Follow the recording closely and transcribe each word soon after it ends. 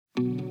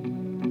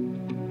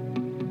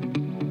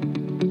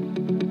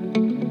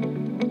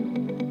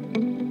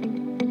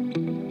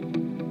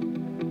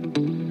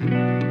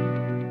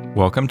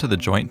Welcome to the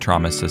Joint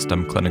Trauma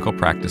System Clinical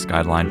Practice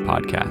Guideline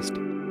podcast.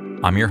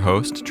 I'm your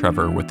host,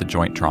 Trevor, with the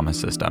Joint Trauma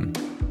System.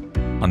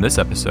 On this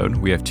episode,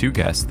 we have two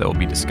guests that will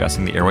be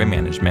discussing the airway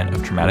management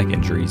of traumatic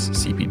injuries,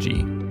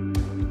 CPG.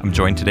 I'm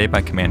joined today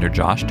by Commander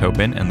Josh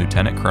Tobin and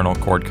Lieutenant Colonel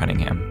Cord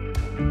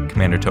Cunningham.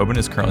 Commander Tobin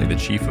is currently the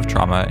Chief of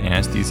Trauma and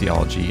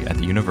Anesthesiology at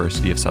the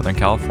University of Southern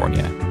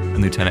California,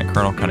 and Lieutenant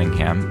Colonel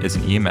Cunningham is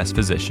an EMS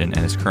physician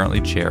and is currently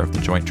chair of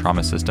the Joint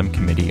Trauma System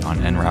Committee on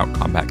en route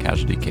combat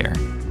casualty care.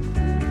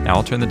 Now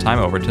I'll turn the time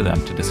over to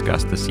them to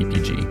discuss the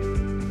CPG.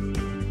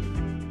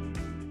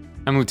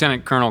 I'm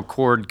Lieutenant Colonel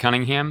Cord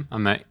Cunningham.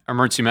 I'm an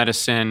emergency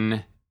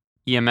medicine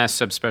EMS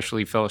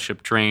subspecialty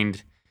fellowship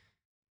trained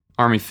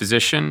Army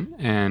physician,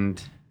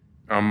 and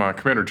I'm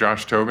Commander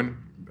Josh Tobin.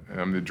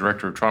 I'm the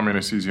Director of Trauma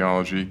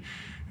Anesthesiology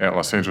at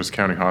Los Angeles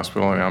County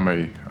Hospital, and I'm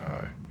a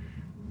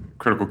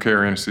critical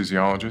care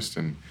anesthesiologist,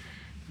 and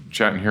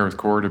chatting here with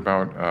Cord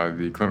about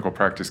the clinical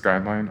practice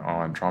guideline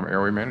on trauma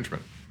airway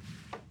management.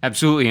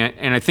 Absolutely,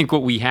 and I think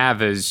what we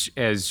have as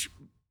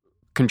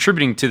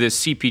contributing to this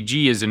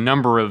CPG is a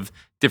number of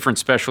different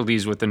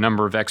specialties with a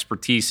number of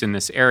expertise in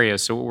this area.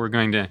 So what we're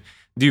going to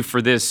do for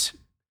this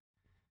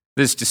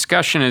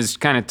discussion is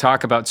kind of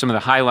talk about some of the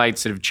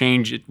highlights that have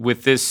changed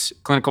with this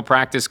clinical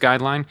practice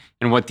guideline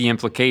and what the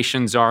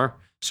implications are.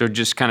 So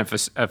just kind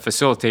of a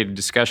facilitated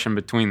discussion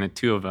between the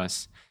two of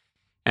us.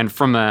 And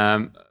from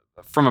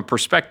a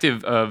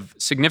perspective of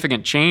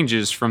significant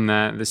changes from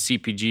the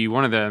CPG,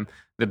 one of the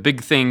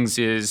big things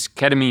is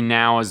ketamine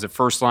now is the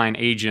first-line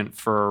agent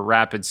for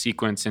rapid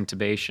sequence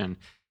intubation. And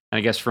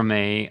I guess from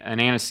an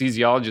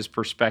anesthesiologist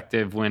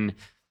perspective, when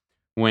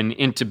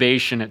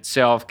intubation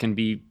itself can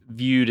be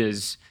viewed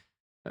as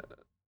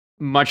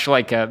much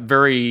like a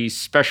very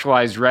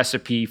specialized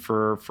recipe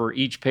for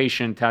each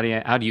patient, how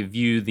do you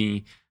view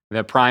the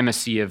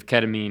primacy of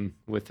ketamine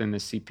within the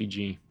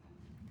CPG?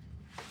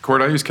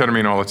 Cord, I use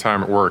ketamine all the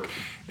time at work,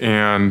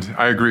 and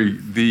I agree.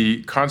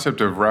 The concept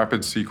of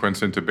rapid sequence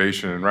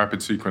intubation and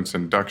rapid sequence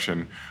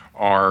induction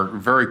are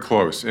very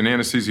close. In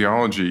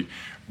anesthesiology,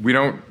 we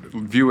don't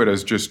view it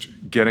as just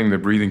getting the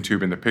breathing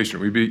tube in the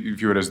patient. We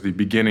view it as the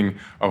beginning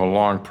of a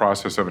long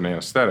process of an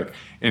anesthetic.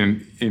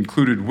 And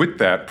included with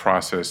that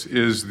process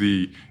is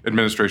the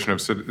administration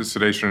of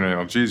sedation and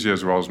analgesia,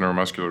 as well as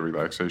neuromuscular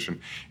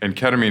relaxation. And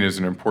ketamine is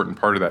an important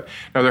part of that.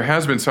 Now, there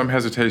has been some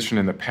hesitation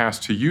in the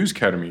past to use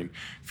ketamine,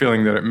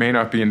 feeling that it may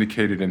not be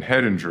indicated in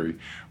head injury.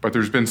 But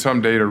there's been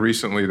some data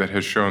recently that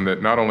has shown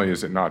that not only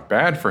is it not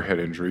bad for head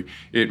injury,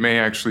 it may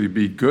actually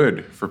be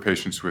good for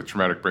patients with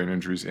traumatic brain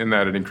injuries in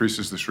that it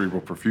increases the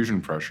cerebral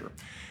perfusion pressure.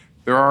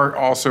 There are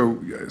also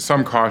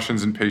some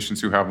cautions in patients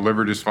who have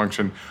liver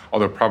dysfunction,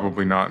 although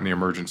probably not in the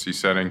emergency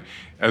setting,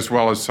 as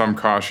well as some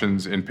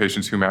cautions in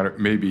patients who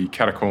may be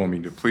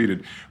catecholamine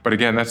depleted. But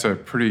again, that's a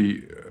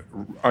pretty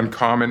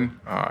uncommon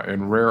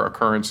and rare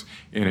occurrence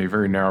in a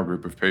very narrow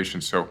group of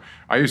patients. So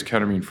I use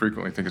ketamine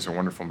frequently, think it's a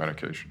wonderful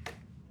medication.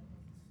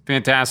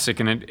 Fantastic,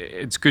 and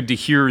it's good to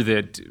hear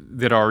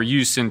that our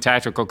use in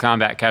tactical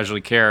combat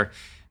casualty care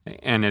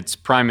and its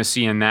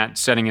primacy in that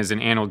setting as an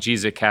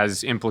analgesic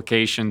has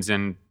implications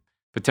and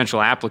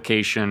potential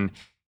application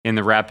in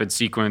the rapid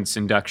sequence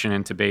induction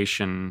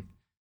intubation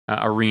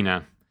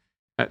arena.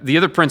 The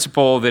other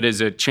principle that is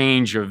a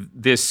change of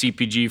this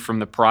CPG from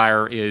the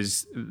prior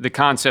is the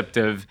concept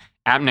of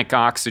apneic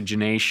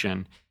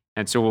oxygenation.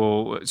 And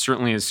so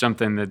certainly is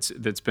something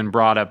that's been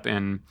brought up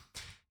in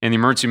the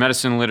emergency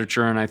medicine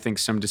literature, and I think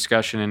some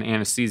discussion in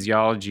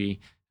anesthesiology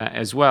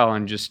as well,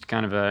 and just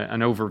kind of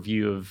an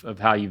overview of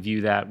how you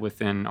view that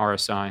within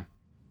RSI.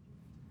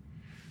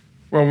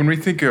 Well, when we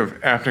think of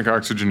apneic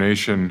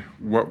oxygenation,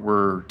 what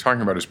we're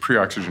talking about is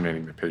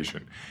pre-oxygenating the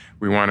patient.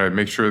 We want to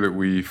make sure that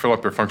we fill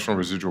up their functional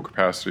residual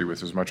capacity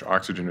with as much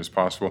oxygen as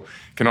possible.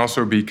 It can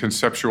also be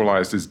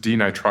conceptualized as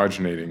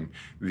denitrogenating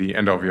the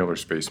endalveolar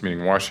space,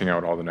 meaning washing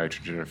out all the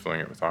nitrogen and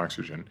filling it with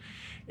oxygen.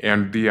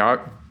 And the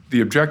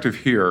objective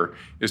here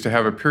is to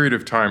have a period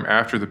of time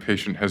after the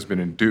patient has been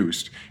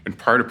induced and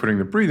prior to putting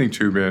the breathing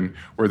tube in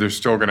where they're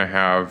still going to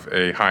have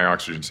a high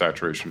oxygen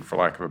saturation, for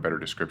lack of a better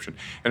description.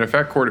 And in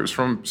fact, Cord, it was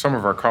from some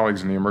of our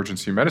colleagues in the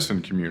emergency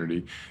medicine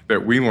community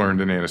that we learned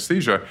in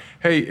anesthesia,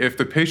 hey, if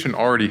the patient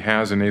already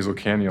has a nasal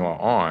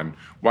cannula on,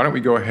 why don't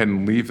we go ahead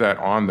and leave that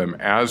on them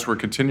as we're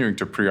continuing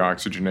to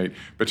pre-oxygenate,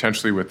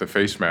 potentially with the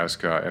face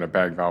mask and a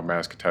bag valve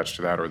mask attached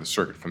to that, or the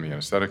circuit from the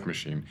anesthetic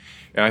machine.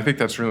 And I think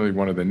that's really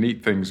one of the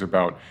neat things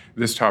about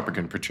this topic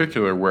in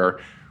particular, where,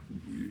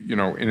 in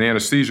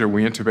anesthesia,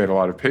 we intubate a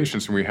lot of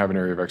patients, and we have an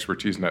area of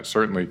expertise in that,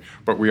 certainly,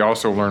 but we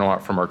also learn a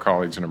lot from our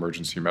colleagues in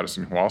emergency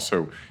medicine who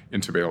also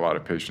intubate a lot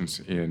of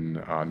patients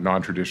in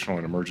non-traditional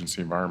and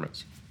emergency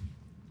environments.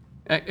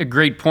 A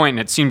great point,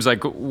 and it seems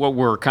like what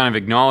we're kind of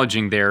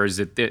acknowledging there is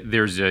that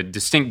there's a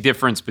distinct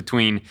difference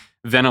between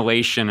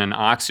ventilation and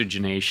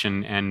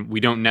oxygenation, and we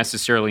don't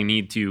necessarily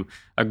need to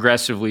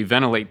aggressively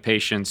ventilate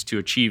patients to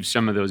achieve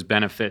some of those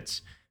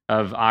benefits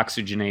of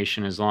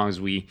oxygenation, as long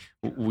as we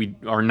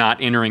are not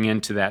entering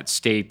into that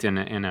state in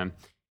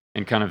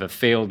kind of a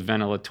failed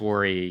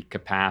ventilatory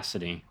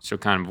capacity. So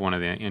kind of one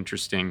of the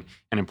interesting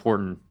and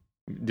important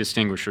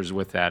distinguishers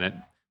with that. It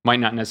might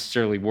not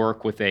necessarily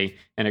work with an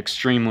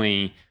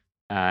extremely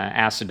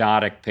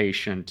acidotic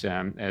patient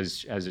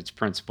as its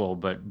principal,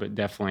 but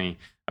definitely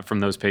from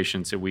those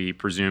patients that we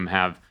presume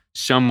have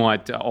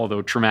somewhat,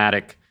 although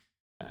traumatic,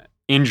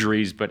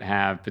 injuries, but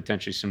have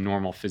potentially some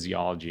normal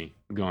physiology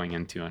going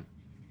into it.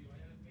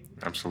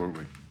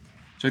 Absolutely.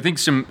 So I think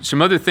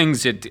some other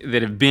things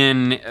that have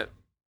been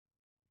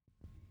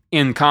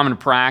in common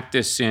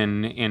practice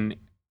in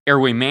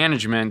airway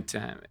management,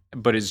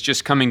 but is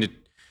just coming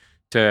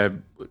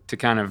to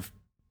kind of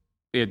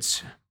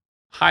its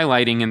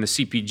highlighting in the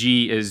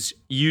CPG is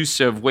use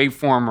of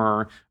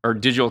waveform or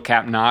digital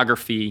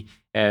capnography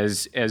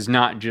as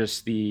not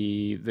just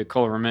the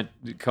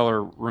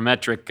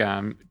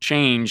colorimetric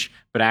change,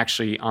 but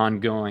actually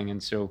ongoing.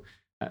 And so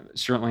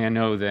certainly I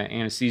know the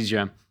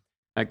anesthesia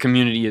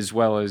community, as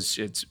well as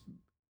it's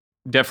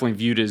definitely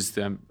viewed as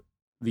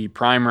the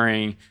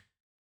primary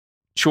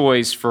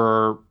choice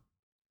for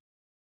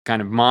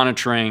kind of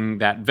monitoring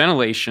that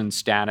ventilation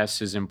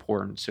status is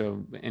important.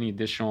 So any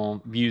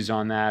additional views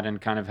on that,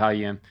 and kind of how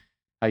you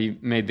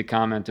made the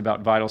comment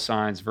about vital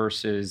signs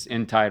versus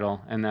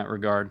end-tidal in that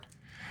regard?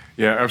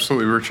 Yeah,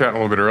 absolutely. We were chatting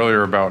a little bit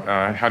earlier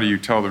about how do you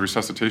tell the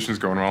resuscitation is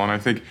going well, and I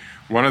think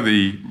one of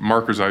the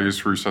markers I use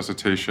for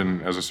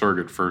resuscitation as a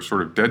surrogate for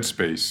sort of dead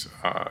space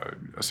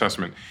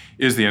assessment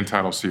is the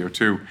end-tidal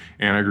CO2.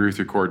 And I agree with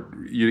you,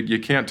 Cord. You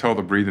can't tell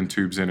the breathing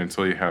tube's in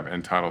until you have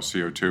end-tidal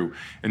CO2.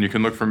 And you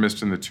can look for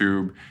mist in the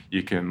tube.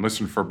 You can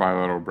listen for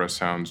bilateral breath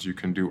sounds. You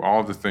can do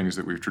all the things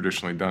that we've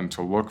traditionally done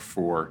to look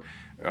for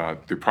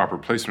the proper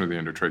placement of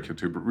the endotracheal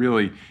tube, but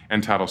really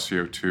end-tidal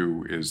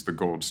CO2 is the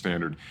gold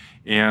standard.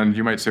 And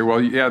you might say,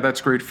 well, yeah,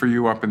 that's great for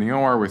you up in the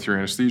OR with your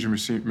anesthesia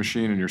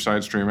machine and your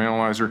side stream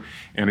analyzer.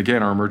 And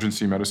again, our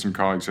emergency medicine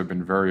colleagues have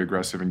been very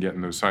aggressive in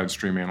getting those side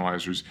stream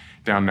analyzers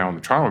down now in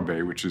the trauma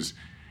bay, which is,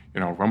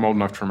 I'm old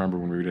enough to remember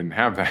when we didn't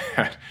have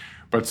that.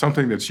 But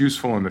something that's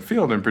useful in the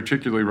field and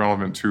particularly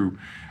relevant to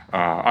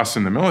us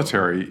in the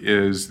military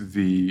is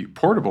the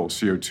portable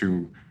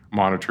CO2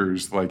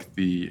 monitors, like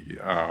the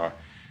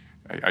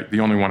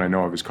only one I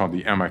know of is called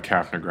the EMA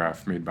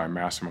capnograph, made by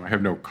Masimo. I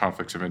have no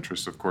conflicts of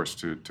interest, of course,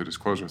 to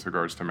disclose with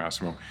regards to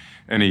Masimo.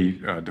 Any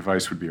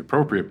device would be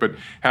appropriate, but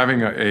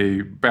having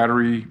a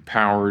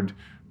battery-powered,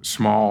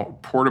 small,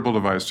 portable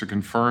device to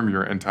confirm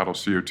your end-tidal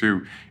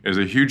CO2 is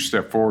a huge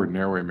step forward in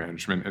airway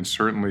management, and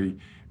certainly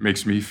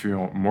makes me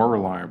feel more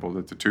reliable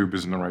that the tube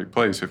is in the right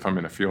place if I'm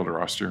in a field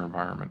or austere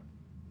environment.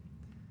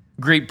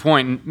 Great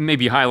point.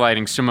 Maybe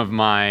highlighting some of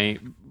my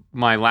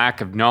lack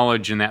of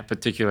knowledge in that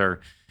particular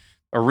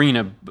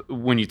arena.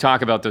 When you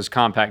talk about those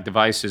compact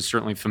devices,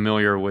 certainly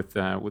familiar with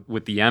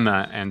the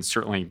EMA, and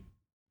certainly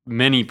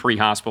many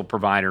pre-hospital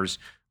providers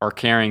are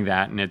carrying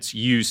that, and its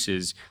use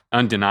is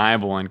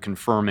undeniable in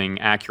confirming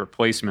accurate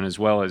placement as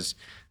well as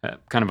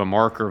kind of a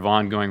marker of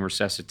ongoing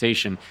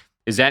resuscitation.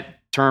 Is that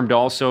termed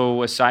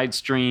also a side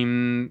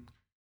stream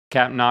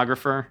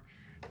capnographer?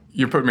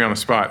 You put me on the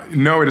spot.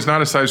 No, it is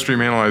not a side stream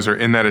analyzer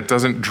in that it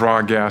doesn't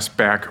draw gas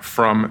back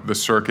from the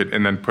circuit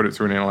and then put it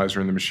through an analyzer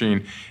in the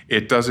machine.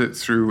 It does it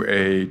through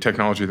a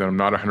technology that I'm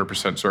not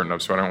 100% certain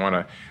of, so I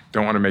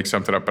don't want to make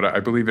something up. But I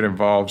believe it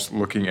involves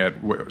looking at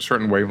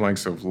certain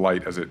wavelengths of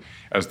light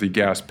as the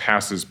gas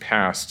passes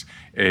past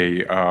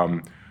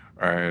an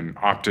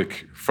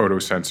optic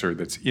photosensor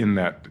that's in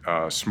that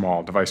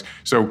small device.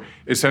 So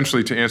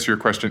essentially, to answer your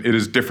question, it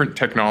is different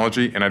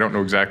technology, and I don't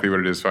know exactly what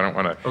it is, so I don't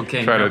want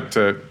to try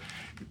to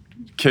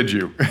kid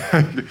you.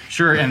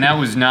 Sure, and that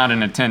was not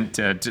an attempt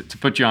to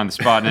put you on the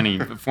spot in any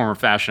form or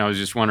fashion. I was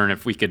just wondering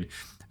if we could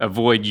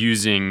avoid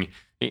using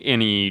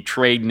any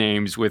trade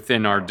names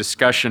within our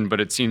discussion, but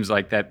it seems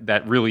like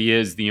that really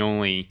is the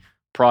only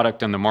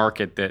product on the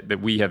market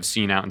that we have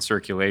seen out in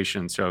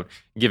circulation. So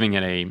giving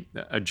it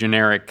a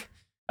generic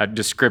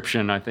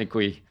description, I think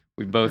we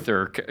both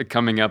are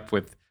coming up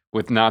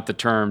with not the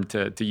term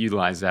to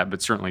utilize that,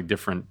 but certainly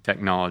different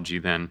technology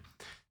then.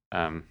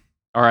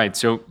 All right,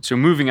 so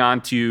moving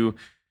on to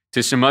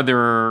some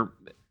other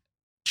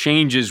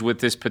changes with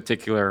this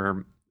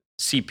particular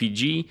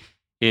CPG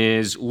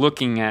is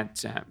looking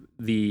at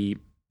the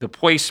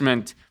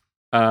placement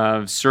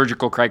of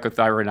surgical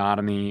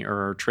cricothyroidotomy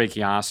or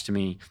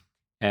tracheostomy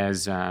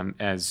as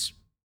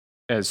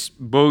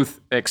both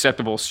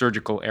acceptable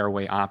surgical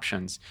airway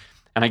options.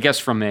 And I guess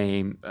from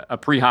a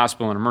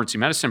pre-hospital and emergency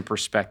medicine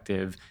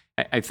perspective,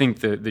 I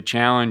think the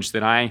challenge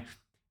that I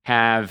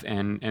have,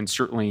 and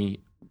certainly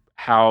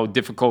how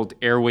difficult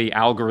airway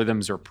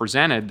algorithms are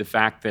presented, the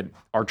fact that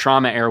our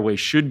trauma airway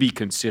should be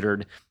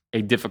considered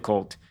a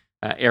difficult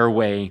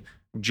airway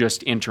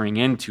just entering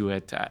into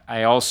it.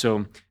 I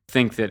also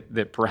think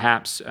that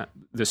perhaps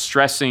the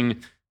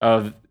stressing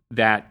of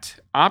that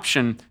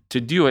option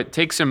to do it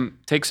takes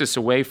us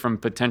away from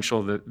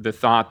potential the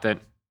thought that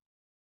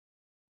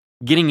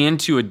getting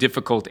into a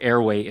difficult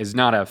airway is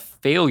not a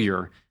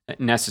failure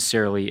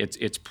necessarily.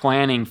 It's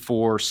planning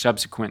for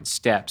subsequent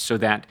steps, so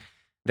that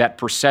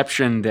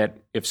perception that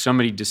if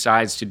somebody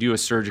decides to do a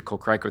surgical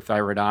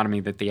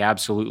cricothyroidotomy that they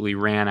absolutely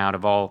ran out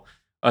of all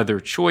other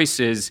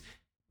choices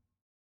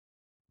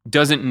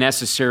doesn't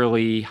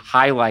necessarily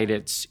highlight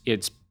its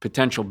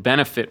potential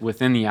benefit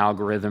within the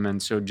algorithm.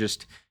 And so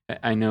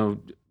I know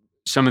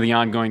some of the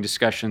ongoing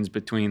discussions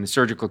between the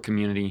surgical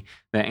community,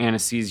 the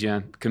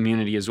anesthesia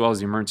community, as well as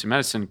the emergency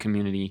medicine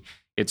community,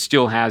 it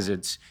still has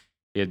its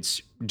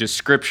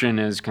description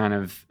as kind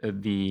of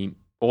the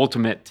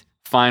ultimate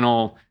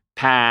final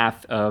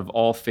path of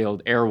all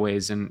failed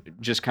airways, and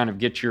just kind of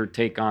get your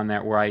take on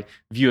that, where I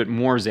view it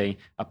more as a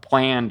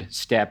planned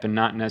step and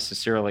not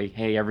necessarily,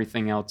 hey,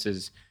 everything else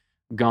is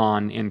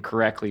gone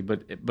incorrectly,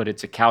 but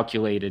it's a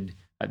calculated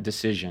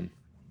decision.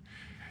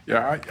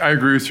 Yeah, I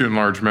agree with you in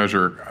large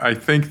measure. I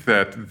think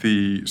that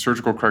the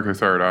surgical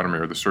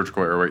cricothyroidotomy, or the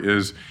surgical airway,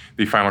 is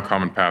the final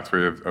common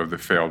pathway of the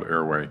failed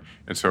airway.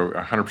 And so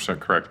 100%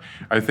 correct.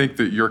 I think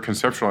that you're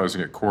conceptualizing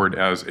it, Cord,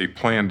 as a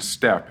planned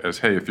step, as,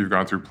 hey, if you've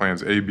gone through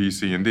plans A, B,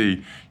 C, and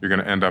D, you're going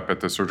to end up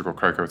at the surgical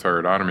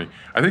cricothyroidotomy.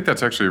 I think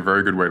that's actually a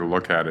very good way to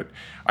look at it.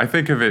 I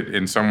think of it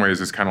in some ways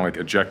as kind of like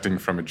ejecting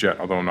from a jet,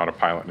 although I'm not a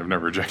pilot and I've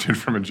never ejected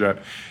from a jet.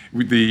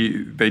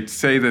 They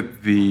say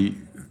that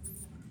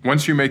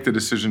once you make the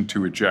decision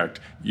to eject,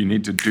 you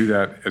need to do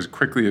that as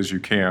quickly as you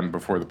can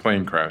before the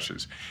plane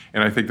crashes.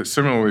 And I think that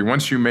similarly,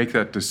 once you make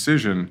that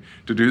decision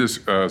to do this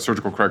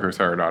surgical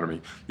cricothyroidotomy,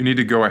 you need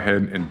to go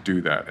ahead and do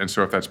that. And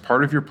so if that's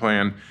part of your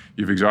plan,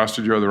 you've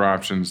exhausted your other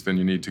options, then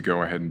you need to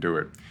go ahead and do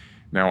it.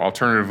 Now,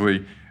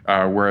 alternatively,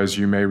 whereas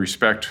you may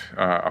respect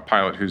a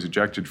pilot who's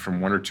ejected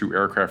from one or two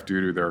aircraft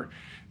due to their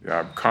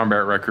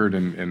combat record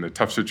and the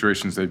tough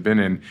situations they've been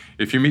in,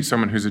 if you meet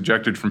someone who's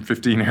ejected from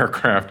 15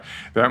 aircraft,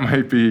 that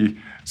might be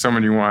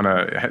someone you want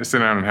to sit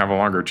down and have a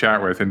longer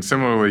chat with. And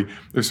similarly,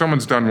 if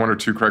someone's done one or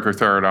two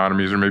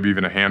cricothyroidotomies, or maybe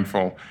even a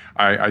handful,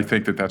 I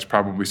think that that's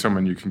probably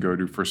someone you can go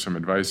to for some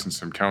advice and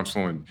some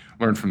counsel and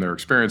learn from their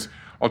experience.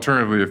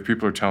 Alternatively, if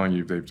people are telling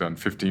you they've done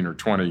 15 or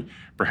 20,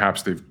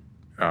 perhaps they've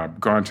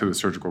gone to the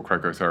surgical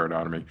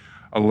cricothyroidotomy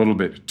a little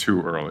bit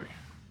too early.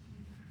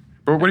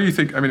 But what do you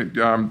think? I mean,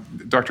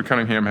 Dr.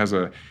 Cunningham has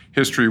a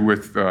history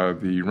with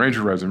the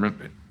Ranger Regiment,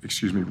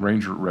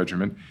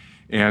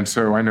 and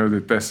so I know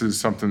that this is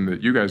something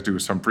that you guys do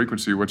with some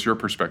frequency. What's your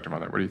perspective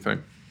on that? What do you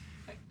think?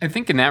 I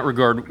think in that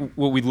regard,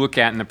 what we look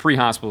at in the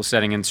pre-hospital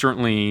setting, and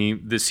certainly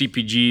the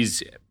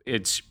CPGs,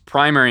 its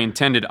primary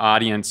intended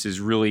audience is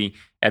really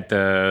at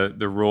the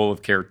role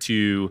of care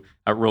 2,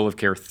 role of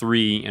care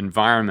 3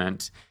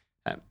 environment.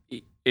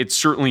 It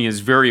certainly is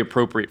very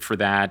appropriate for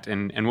that.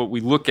 And what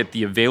we look at,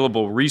 the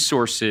available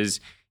resources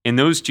in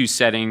those two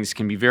settings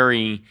can be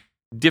very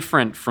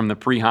different from the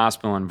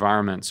pre-hospital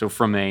environment. So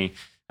from a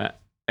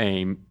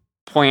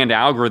planned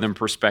algorithm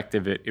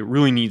perspective, it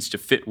really needs to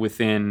fit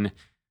within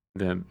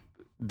the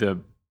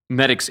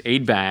medic's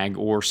aid bag,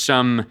 or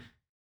some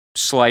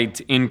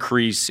slight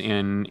increase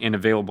in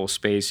available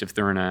space if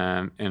they're in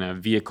a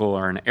vehicle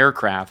or an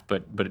aircraft,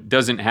 but it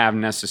doesn't have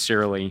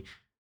necessarily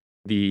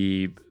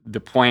the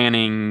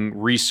planning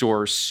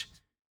resource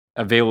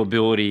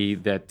availability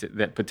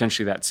that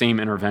potentially that same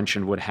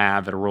intervention would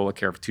have at a role of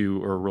care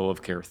 2 or a role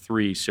of care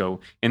 3.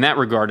 So in that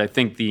regard, I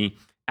think the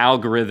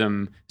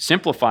algorithm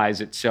simplifies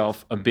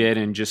itself a bit,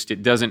 and just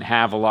it doesn't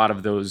have a lot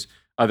of those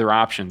other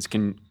options.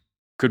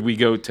 Could we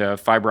go to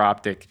fiber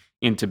optic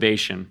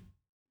intubation?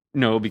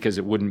 No, because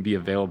it wouldn't be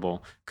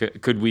available.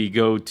 Could we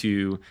go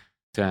to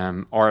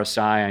RSI?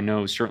 I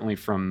know certainly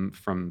from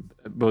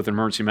both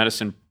emergency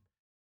medicine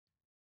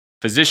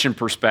physician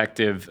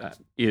perspective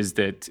is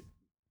that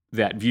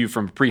view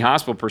from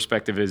pre-hospital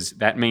perspective is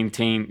that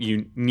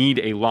you need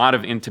a lot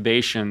of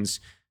intubations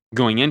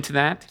going into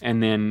that,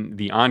 and then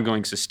the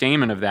ongoing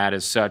sustainment of that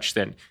is such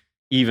that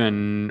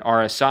even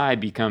RSI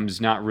becomes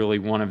not really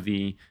one of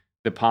the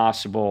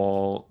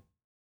possible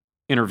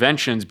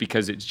interventions,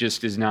 because it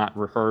just is not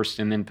rehearsed,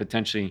 and then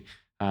potentially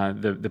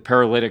the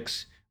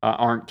paralytics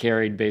aren't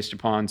carried based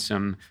upon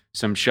some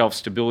shelf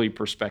stability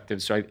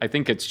perspective. So I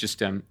think it's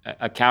just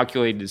a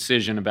calculated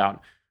decision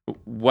about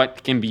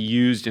what can be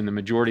used in the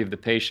majority of the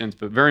patients,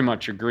 but very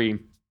much agree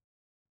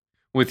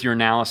with your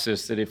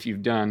analysis that if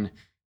you've done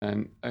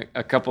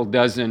a couple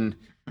dozen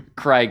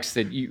crikes,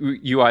 that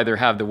you either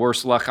have the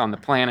worst luck on the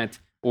planet,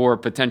 or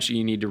potentially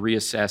you need to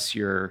reassess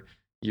your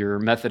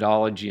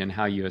methodology and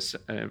how you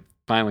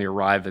finally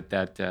arrive at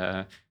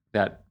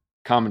that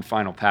common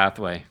final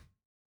pathway.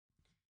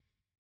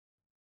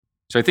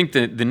 So I think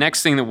the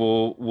next thing that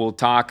we'll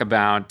talk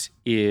about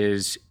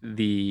is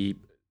the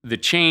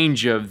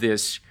change of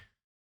this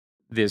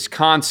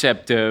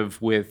concept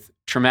of, with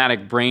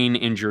traumatic brain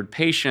injured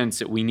patients,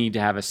 that we need to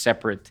have a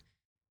separate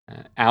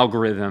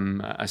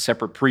algorithm, a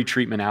separate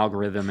pre-treatment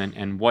algorithm,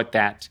 and what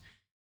that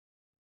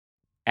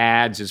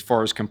adds as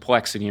far as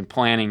complexity and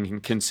planning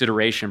and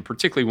consideration,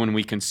 particularly when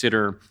we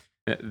consider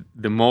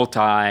the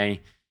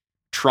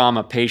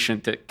multi-trauma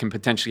patient that can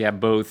potentially have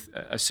both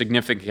a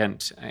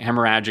significant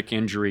hemorrhagic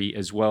injury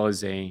as well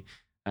as a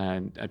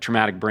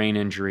traumatic brain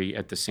injury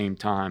at the same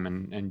time,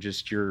 and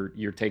just your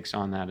takes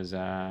on that as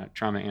a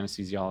trauma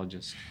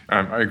anesthesiologist.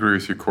 I agree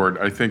with you, Cord.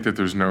 I think that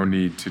there's no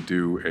need to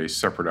do a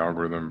separate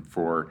algorithm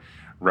for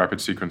rapid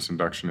sequence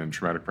induction in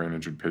traumatic brain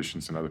injured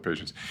patients and other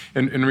patients.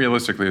 And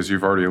realistically, as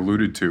you've already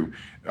alluded to,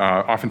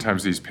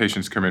 oftentimes these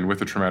patients come in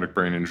with a traumatic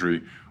brain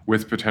injury,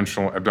 with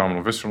potential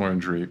abdominal visceral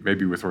injury,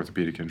 maybe with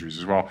orthopedic injuries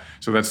as well.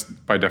 So that's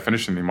by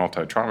definition the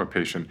multi-trauma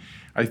patient.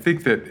 I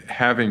think that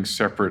having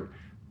separate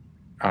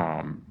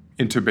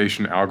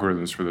intubation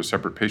algorithms for those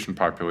separate patient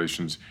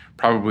populations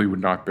probably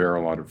would not bear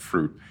a lot of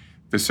fruit.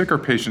 The sicker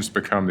patients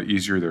become, the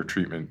easier their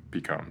treatment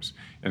becomes.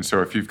 And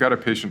so if you've got a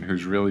patient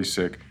who's really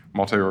sick,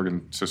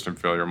 multi-organ system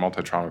failure,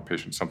 multi-trauma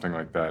patient, something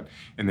like that,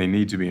 and they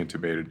need to be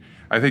intubated,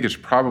 I think it's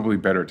probably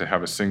better to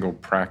have a single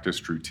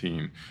practiced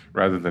routine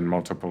rather than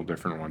multiple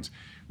different ones.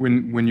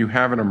 When you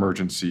have an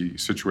emergency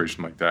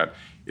situation like that,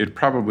 it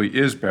probably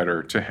is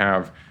better to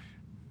have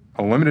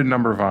a limited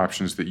number of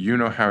options that you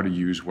know how to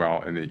use well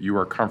and that you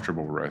are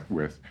comfortable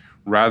with,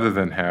 rather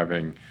than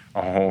having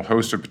a whole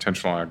host of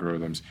potential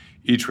algorithms,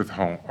 each with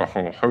a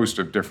whole host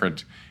of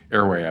different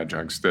airway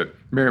adjuncts that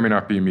may or may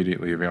not be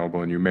immediately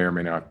available and you may or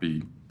may not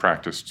be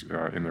practiced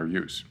in their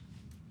use.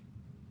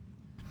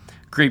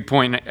 Great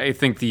point. I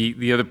think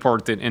the other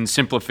part that, in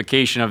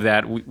simplification of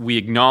that, we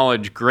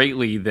acknowledge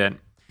greatly that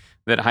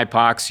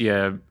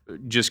hypoxia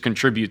just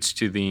contributes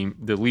to the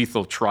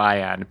lethal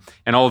triad.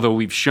 And although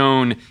we've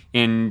shown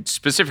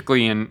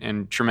specifically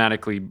in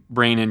traumatically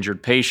brain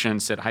injured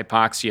patients that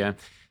hypoxia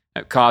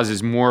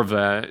causes more of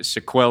a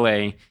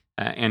sequelae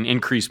and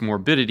increased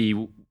morbidity,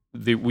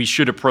 we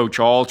should approach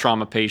all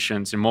trauma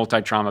patients and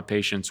multi-trauma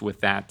patients with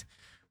that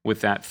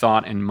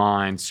thought in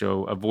mind.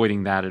 So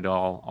avoiding that at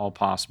all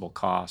possible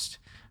cost.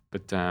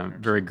 But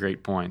very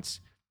great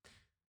points.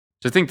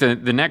 So I think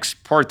the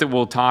next part that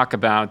we'll talk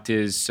about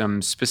is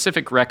some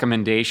specific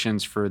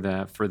recommendations for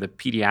the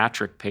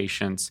pediatric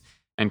patients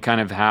and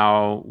kind of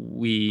how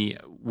we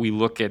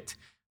look at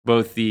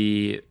both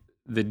the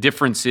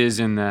differences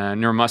in the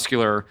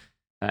neuromuscular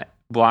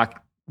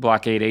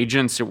blockade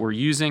agents that we're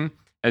using,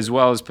 as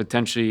well as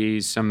potentially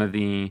some of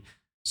the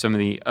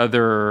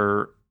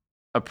other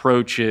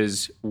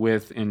approaches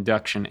with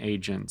induction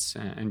agents,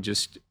 and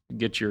just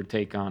get your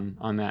take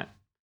on that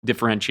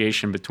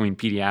differentiation between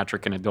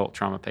pediatric and adult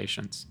trauma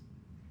patients.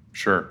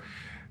 Sure.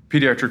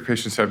 Pediatric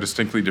patients have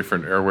distinctly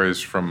different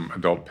airways from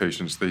adult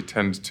patients. They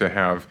tend to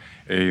have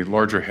a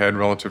larger head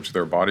relative to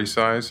their body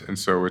size, and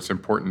so it's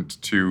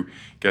important to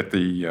get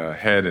the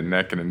head and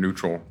neck in a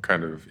neutral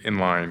kind of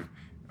inline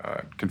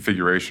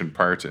configuration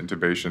prior to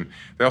intubation.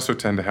 They also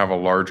tend to have a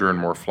larger and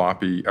more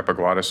floppy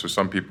epiglottis, so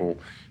some people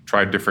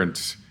try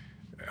different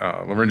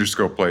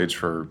laryngoscope blades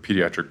for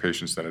pediatric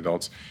patients than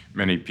adults.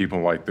 Many people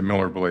like the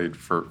Miller blade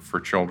for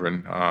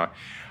children.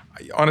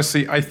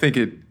 Honestly, I think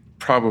it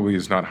probably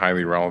is not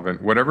highly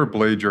relevant. Whatever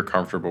blade you're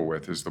comfortable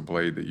with is the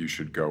blade that you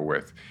should go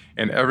with.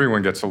 And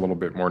everyone gets a little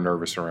bit more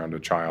nervous around a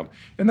child,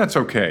 and that's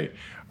okay.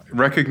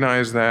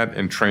 Recognize that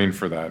and train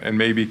for that, and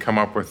maybe come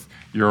up with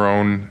your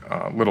own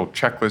little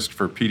checklist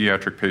for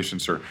pediatric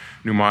patients or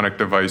mnemonic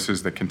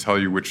devices that can tell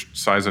you which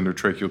size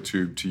endotracheal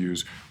tube to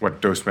use, what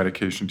dose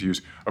medication to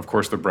use. Of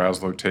course, the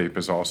Braslow tape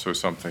is also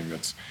something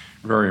that's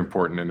very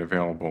important and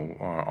available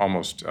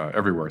almost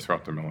everywhere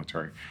throughout the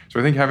military. So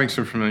I think having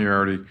some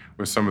familiarity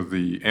with some of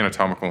the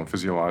anatomical and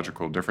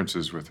physiological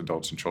differences with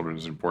adults and children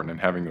is important, and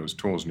having those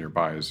tools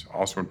nearby is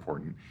also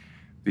important.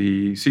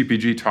 The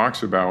CPG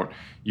talks about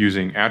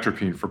using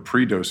atropine for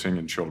pre-dosing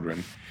in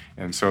children,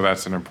 and so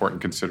that's an important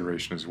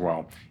consideration as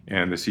well.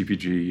 And the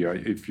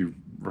CPG, if you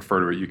refer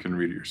to it, you can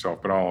read it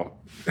yourself. But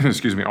all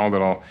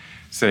that I'll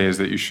say is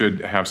that you should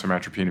have some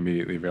atropine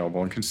immediately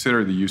available, and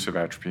consider the use of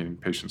atropine in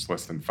patients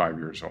less than 5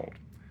 years old.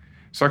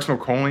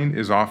 Succinylcholine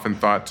is often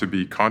thought to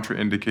be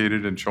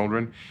contraindicated in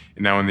children.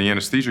 And now in the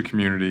anesthesia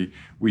community,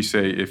 we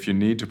say if you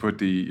need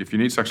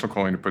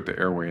succinylcholine to put the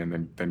airway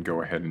in, then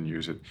go ahead and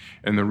use it.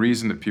 And the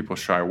reason that people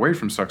shy away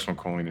from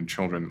succinylcholine in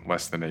children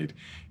less than 8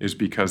 is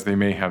because they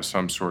may have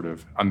some sort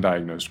of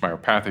undiagnosed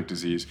myopathic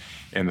disease,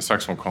 and the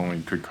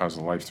succinylcholine could cause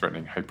a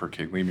life-threatening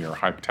hyperkalemia or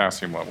high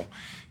potassium level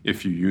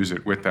if you use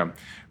it with them.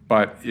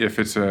 But if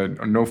it's a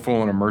no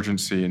full-on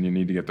emergency and you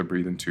need to get the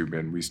breathing tube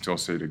in, we still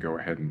say to go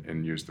ahead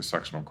and use the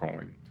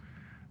succinylcholine.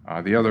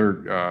 The other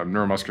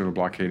neuromuscular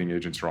blockading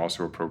agents are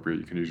also appropriate.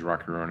 You can use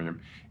rocuronium,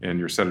 and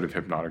your sedative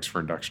hypnotics for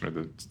induction are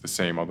the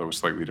same, although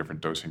slightly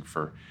different dosing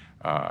for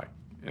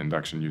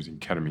induction using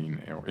ketamine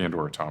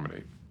and/or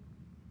etomidate.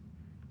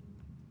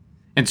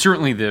 And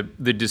certainly the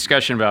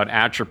discussion about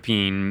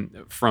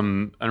atropine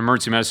from an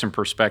emergency medicine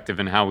perspective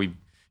and how we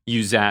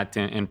use that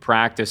in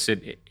practice,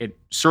 it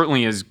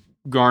certainly has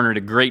garnered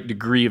a great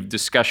degree of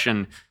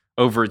discussion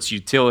over its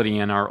utility,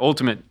 and our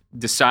ultimate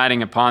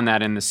deciding upon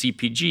that in the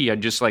CPG. I'd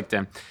just like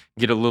to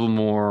get a little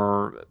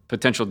more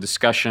potential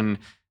discussion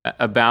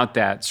about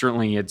that.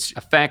 Certainly its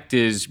effect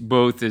is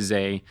both as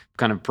a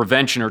kind of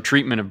prevention or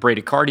treatment of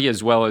bradycardia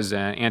as well as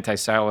an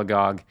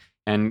anti-sialagogue.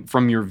 And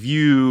from your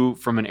view,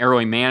 from an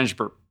airway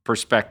management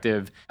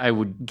perspective, I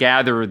would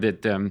gather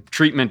that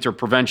treatment or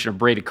prevention of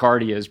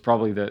bradycardia is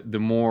probably the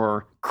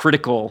more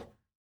critical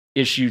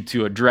issue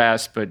to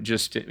address, but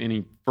just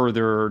any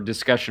further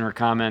discussion or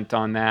comment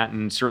on that.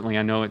 And certainly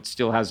I know it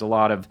still has a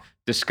lot of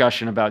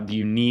discussion about, do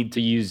you need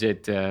to use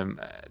it? It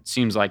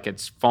seems like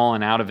it's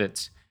fallen out of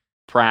its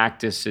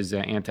practice as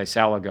an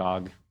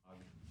anti-salagogue.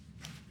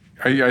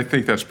 I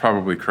think that's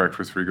probably correct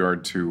with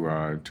regard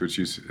to its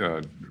use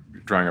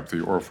drying up the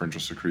oropharyngeal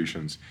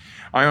secretions.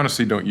 I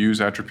honestly don't use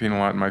atropine a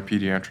lot in my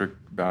pediatric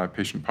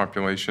patient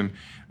population.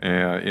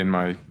 In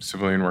my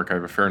civilian work, I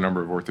have a fair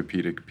number of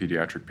orthopedic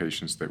pediatric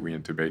patients that we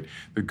intubate.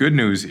 The good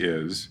news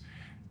is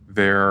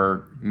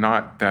they're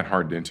not that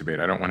hard to intubate.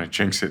 I don't want to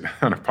jinx it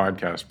on a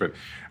podcast, but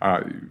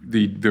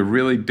the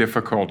really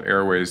difficult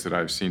airways that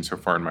I've seen so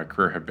far in my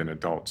career have been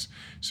adults.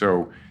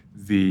 So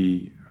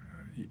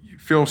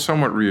feel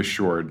somewhat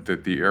reassured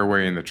that the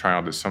airway in the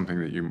child is something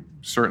that you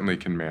certainly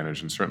can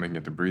manage and certainly can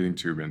get the breathing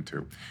tube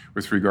into.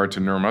 With regard to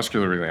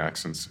neuromuscular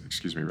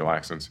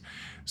relaxants,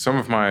 some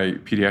of my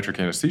pediatric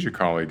anesthesia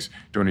colleagues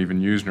don't even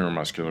use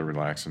neuromuscular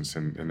relaxants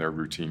in their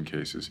routine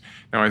cases.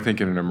 Now, I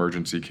think in an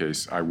emergency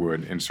case, I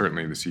would, and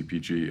certainly the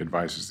CPG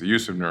advises the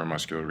use of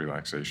neuromuscular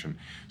relaxation,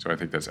 so I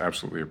think that's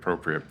absolutely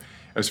appropriate.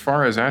 As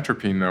far as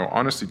atropine, though,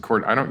 honestly,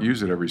 Cord, I don't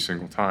use it every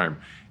single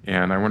time,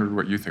 and I wondered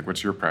what you think.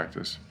 What's your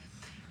practice?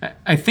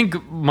 I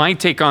think my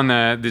take on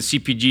the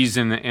CPGs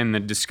and the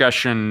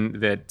discussion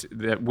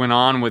that went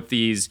on with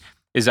these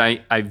is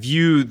I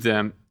view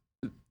the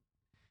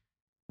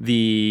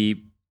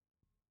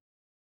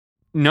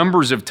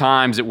numbers of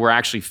times that we're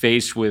actually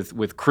faced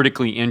with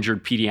critically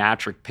injured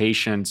pediatric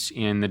patients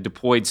in the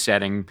deployed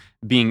setting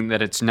being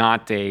that it's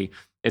not a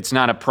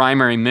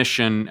primary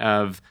mission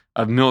of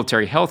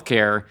military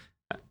healthcare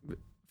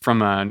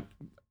from a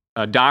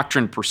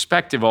doctrine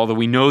perspective, although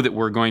we know that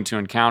we're going to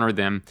encounter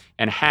them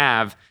and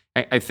have.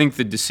 I think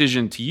the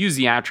decision to use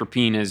the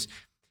atropine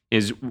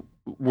is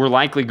we're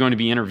likely going to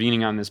be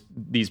intervening on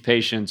these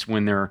patients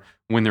when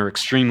they're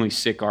extremely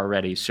sick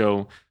already.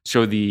 So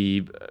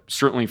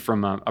certainly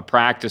from a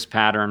practice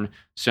pattern,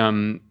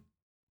 some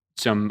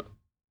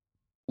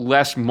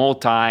less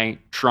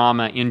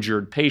multi-trauma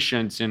injured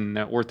patients in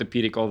the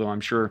orthopedic, although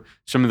I'm sure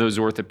some of those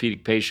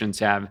orthopedic patients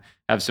have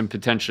some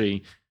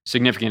potentially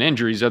significant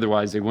injuries,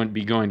 otherwise they wouldn't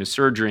be going to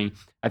surgery.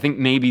 I think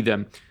maybe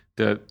the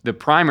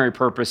primary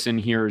purpose in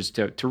here is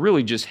to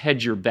really just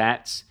hedge your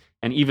bets.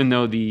 And even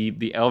though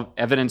the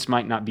evidence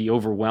might not be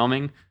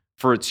overwhelming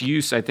for its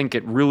use, I think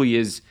it really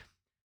is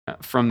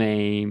from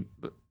a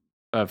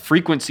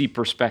frequency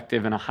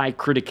perspective and a high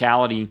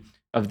criticality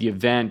of the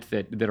event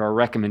that our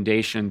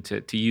recommendation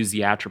to use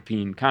the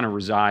atropine kind of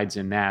resides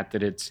in that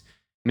it's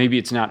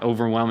not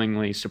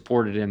overwhelmingly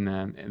supported in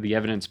the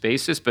evidence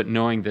basis, but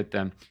knowing that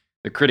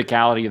the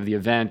criticality of the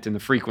event and the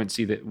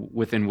frequency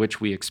within which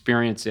we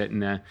experience it,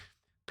 and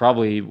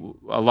probably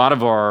a lot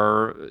of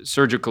our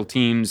surgical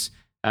teams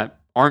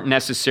aren't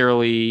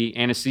necessarily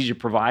anesthesia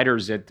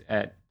providers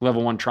at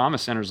level 1 trauma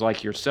centers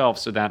like yourself,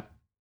 so that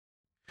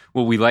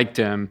what we like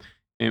to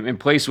in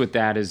place with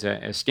that is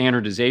a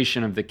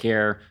standardization of the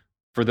care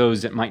for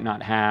those that might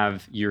not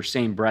have your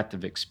same breadth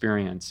of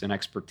experience and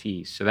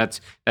expertise. So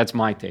that's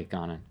my take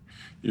on it.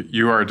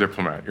 You are a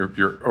diplomat.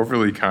 You're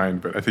overly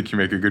kind, but I think you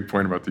make a good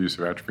point about the use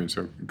of atropine,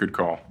 so good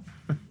call.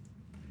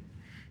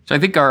 So I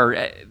think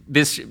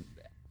this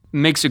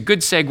makes a good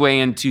segue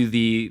into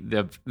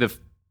the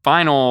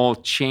final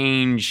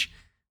change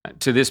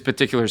to this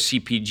particular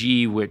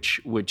CPG,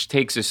 which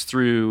takes us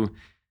through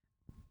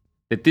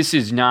that this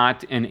is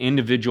not an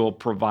individual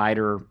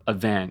provider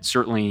event.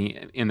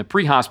 Certainly in the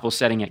pre-hospital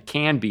setting it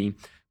can be,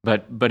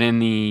 but in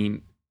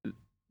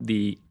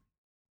the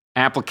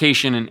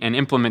application and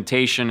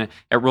implementation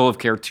at Role of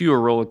Care 2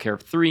 or Role of Care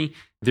 3,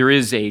 there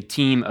is a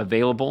team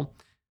available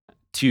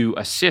to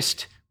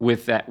assist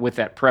with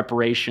that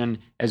preparation,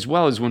 as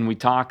well as when we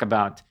talk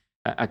about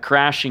a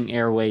crashing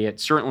airway, it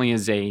certainly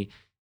is an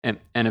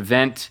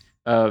event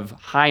of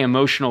high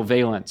emotional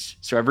valence.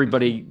 So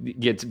everybody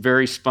gets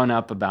very spun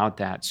up about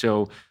that.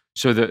 So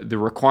the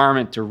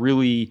requirement to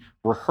really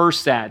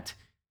rehearse that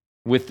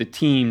with the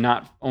team,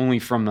 not only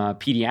from a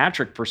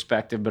pediatric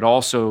perspective, but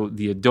also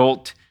the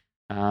adult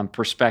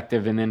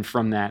perspective, and then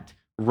from that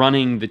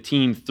running the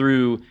team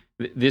through,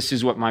 this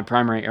is what my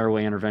primary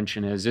airway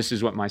intervention is, this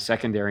is what my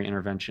secondary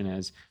intervention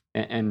is.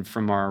 And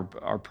from our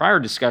prior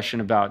discussion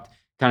about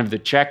kind of the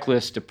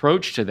checklist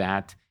approach to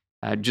that,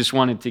 just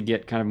wanted to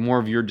get kind of more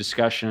of your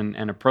discussion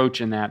and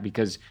approach in that,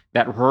 because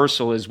that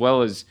rehearsal as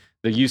well as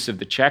the use of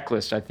the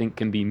checklist, I think,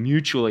 can be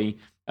mutually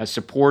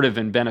supportive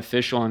and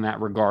beneficial in that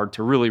regard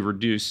to really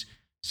reduce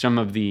some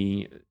of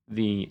the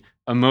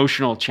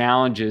emotional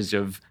challenges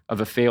of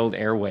a failed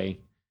airway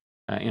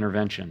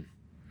intervention.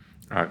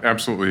 I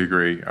absolutely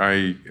agree.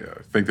 I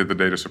think that the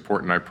data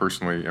support, and I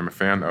personally am a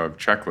fan of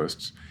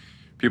checklists.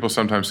 People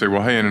sometimes say,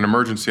 well, hey, in an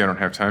emergency, I don't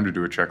have time to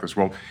do a checklist.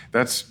 Well,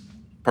 that's,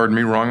 pardon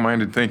me,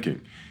 wrong-minded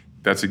thinking.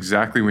 that's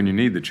exactly when you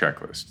need the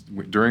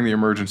checklist. During the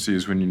emergency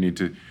is when you need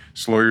to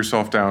slow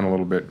yourself down a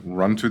little bit,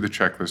 run through the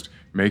checklist,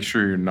 make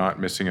sure you're not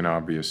missing an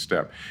obvious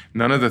step.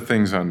 None of the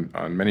things on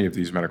many of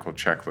these medical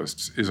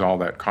checklists is all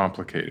that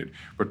complicated,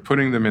 but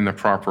putting them in the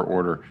proper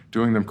order,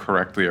 doing them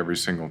correctly every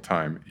single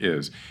time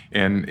is.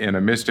 And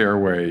a missed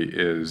airway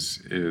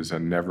is a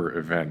never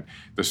event.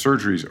 The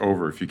surgery's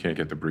over if you can't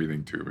get the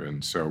breathing tube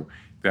in. So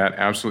that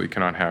absolutely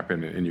cannot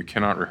happen, and you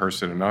cannot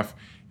rehearse it enough.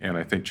 And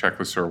I think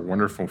checklists are a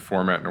wonderful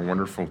format and a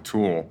wonderful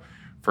tool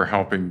for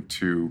helping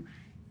to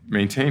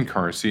maintain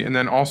currency, and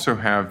then also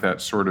have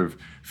that sort of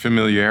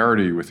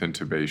familiarity with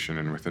intubation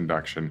and with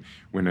induction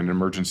when an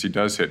emergency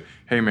does hit.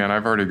 Hey man,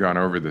 I've already gone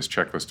over this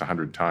checklist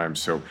 100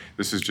 times, so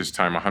this is just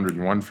time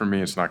 101 for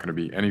me. It's not going to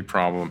be any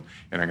problem,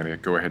 and I'm going to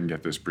go ahead and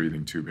get this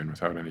breathing tube in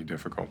without any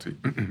difficulty.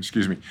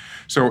 Excuse me.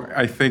 So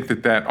I think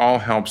that all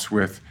helps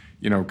with,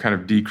 kind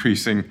of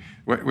decreasing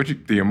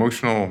the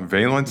emotional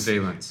valence.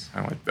 Valence.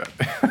 I like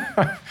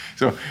that.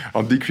 So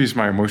I'll decrease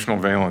my emotional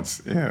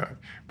valence,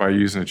 by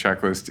using a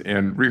checklist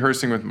and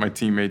rehearsing with my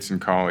teammates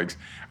and colleagues.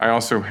 I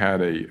also had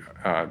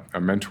a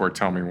mentor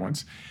tell me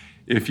once,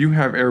 if you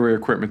have airway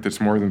equipment that's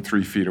more than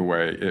 3 feet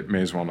away, it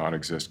may as well not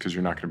exist because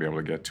you're not going to be able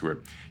to get to it.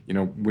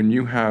 When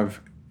you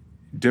have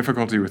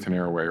difficulty with an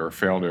airway or a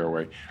failed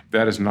airway,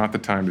 that is not the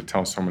time to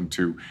tell someone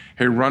to,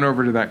 hey, run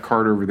over to that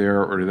cart over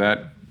there or to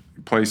that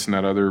place in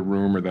that other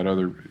room or that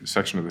other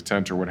section of the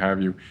tent or what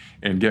have you,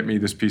 and get me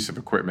this piece of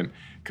equipment,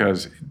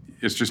 because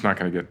it's just not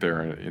going to get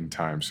there in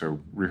time. So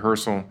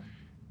rehearsal,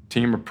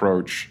 team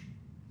approach,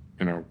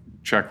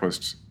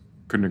 checklists,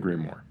 couldn't agree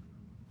more.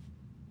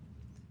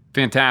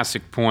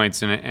 Fantastic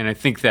points. And I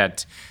think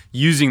that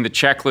using the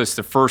checklist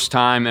the first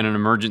time in an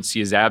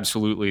emergency is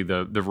absolutely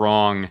the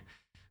wrong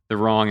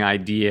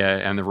idea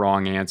and the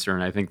wrong answer.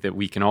 And I think that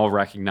we can all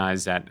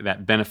recognize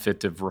that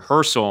benefit of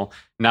rehearsal,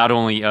 not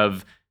only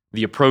of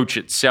the approach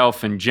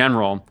itself in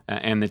general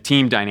and the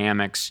team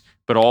dynamics,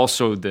 but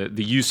also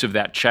the use of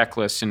that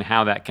checklist and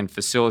how that can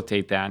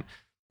facilitate that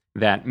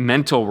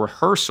mental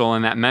rehearsal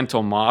and that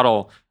mental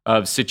model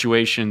of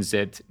situations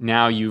that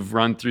now you've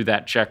run through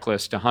that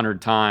checklist 100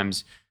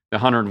 times. The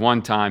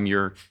 101 time,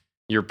 your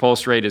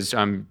pulse rate is,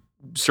 I'm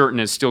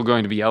certain, is still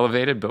going to be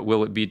elevated, but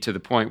will it be to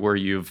the point where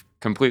you've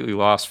completely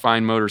lost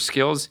fine motor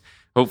skills?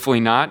 Hopefully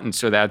not. And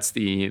so that's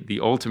the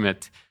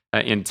ultimate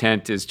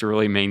intent, is to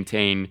really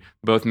maintain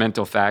both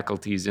mental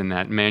faculties and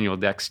that manual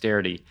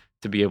dexterity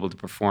to be able to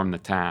perform the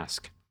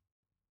task.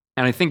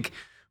 And I think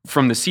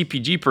from the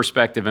CPG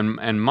perspective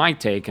and my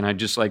take, and I'd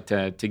just like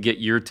to get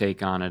your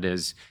take on it,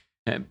 is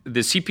the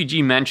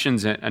CPG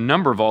mentions a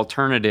number of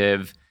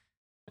alternative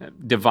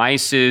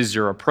devices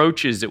or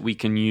approaches that we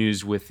can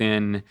use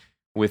within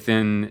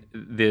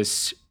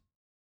this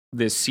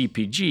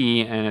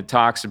CPG, and it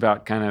talks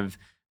about kind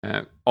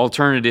of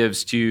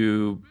alternatives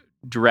to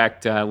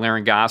direct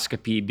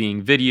laryngoscopy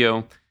being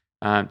video,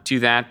 to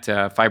that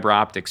fiber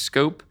optic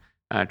scope,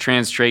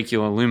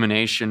 transtracheal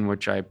illumination,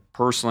 which I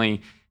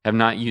personally have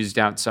not used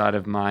outside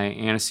of my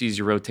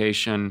anesthesia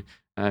rotation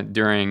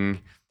during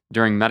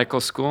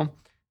medical school,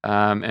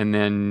 and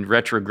then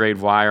retrograde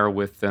wire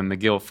with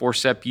McGill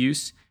forceps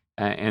use,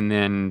 and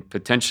then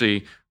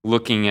potentially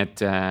looking at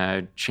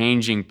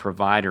changing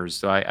providers.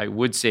 So I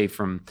would say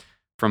from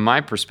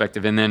my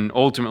perspective, and then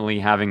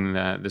ultimately having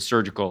the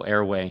surgical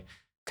airway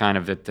kind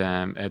of at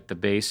the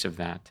base of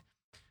that.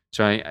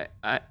 So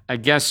I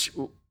guess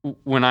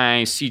when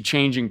I see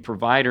changing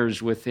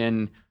providers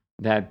within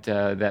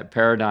that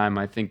paradigm,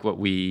 I think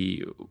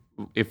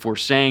if we're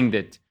saying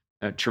that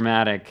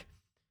traumatic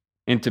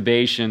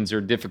intubations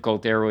are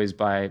difficult airways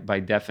by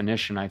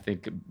definition, I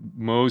think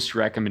most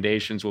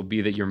recommendations will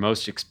be that your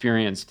most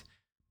experienced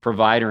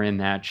provider in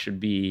that should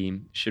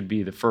be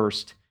the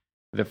first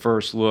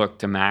look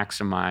to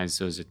maximize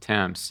those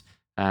attempts.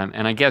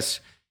 And I guess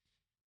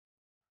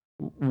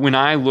when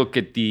I look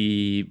at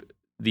the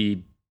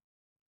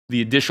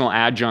additional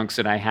adjuncts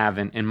that I have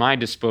in my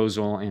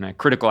disposal in a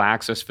critical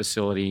access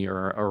facility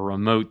or a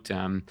remote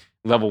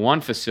level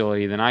 1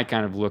 facility, then I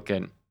kind of look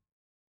at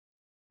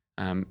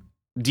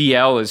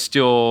DL is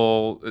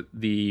still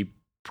the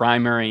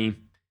primary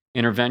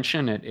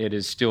intervention. It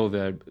is still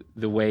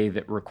the way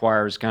that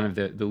requires kind of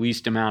the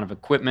least amount of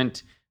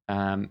equipment,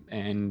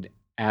 and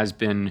has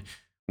been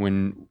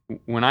when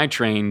I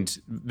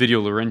trained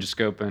video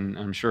laryngoscope, and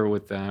I'm sure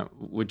with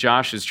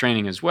Josh's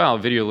training as well,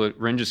 video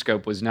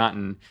laryngoscope was not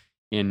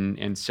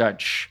in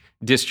such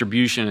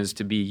distribution as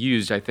to be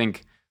used. I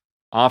think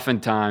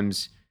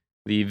oftentimes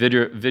the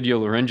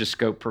video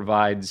laryngoscope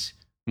provides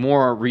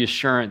more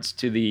reassurance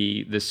to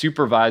the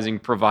supervising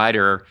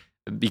provider,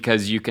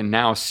 because you can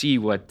now see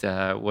what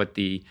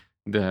the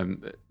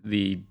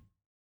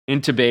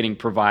intubating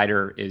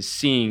provider is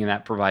seeing, and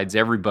that provides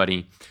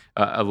everybody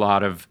a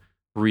lot of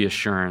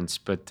reassurance.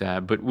 But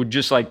would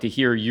just like to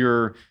hear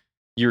your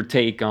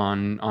take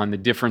on the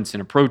difference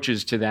in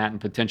approaches to that, and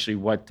potentially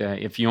what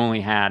if you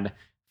only had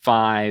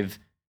 4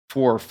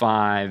 or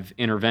 5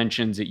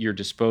 interventions at your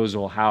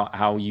disposal,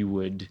 how you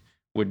would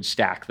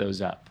stack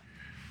those up.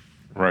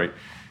 Right.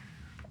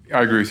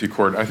 I agree with you,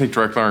 Cord. I think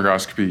direct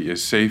laryngoscopy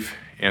is safe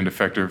and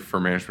effective for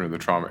management of the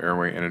trauma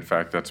airway. And in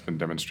fact, that's been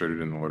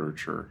demonstrated in the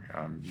literature.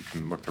 You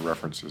can look the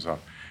references up,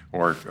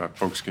 or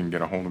folks can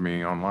get a hold of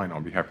me online.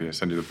 I'll be happy to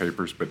send you the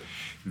papers. But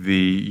the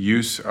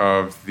use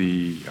of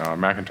the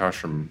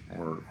Macintosh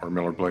or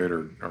Miller blade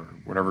or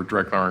whatever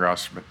direct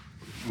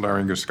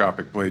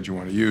laryngoscopic blade you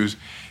want to use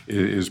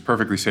is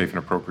perfectly safe and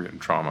appropriate in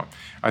trauma.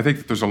 I think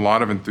that there's a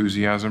lot of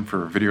enthusiasm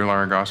for video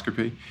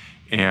laryngoscopy,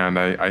 and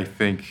I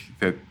think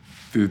that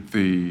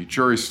the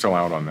jury's still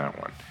out on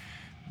that one.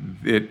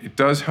 It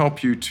does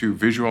help you to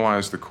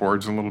visualize the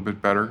chords a little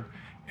bit better,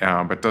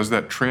 but does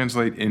that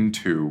translate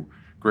into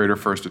greater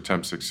first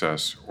attempt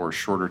success or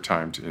shorter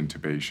time to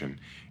intubation?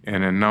 And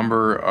in a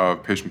number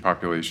of patient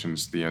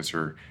populations, the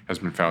answer has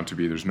been found to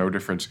be there's no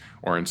difference,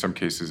 or in some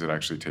cases, it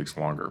actually takes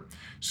longer.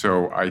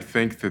 So I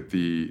think that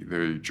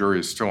the jury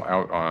is still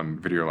out on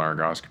video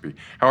laryngoscopy.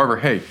 However,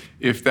 hey,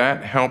 if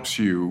that helps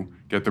you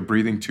get the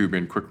breathing tube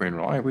in quickly and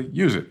reliably,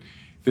 use it.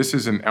 This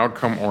is an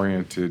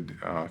outcome-oriented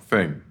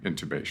thing,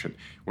 intubation.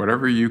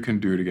 Whatever you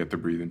can do to get the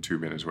breathing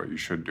tube in is what you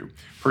should do.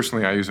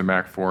 Personally, I use a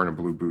MAC 4 and a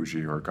blue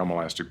bougie, or a gum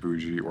elastic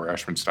bougie, or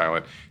Eshman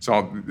stylet. It's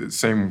all the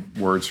same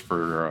words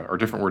for, or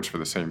different words for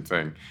the same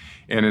thing.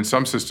 And in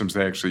some systems,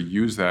 they actually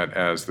use that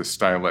as the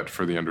stylet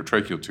for the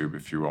endotracheal tube,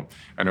 if you will.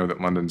 I know that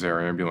London's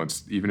Air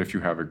Ambulance, even if you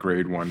have a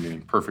grade 1,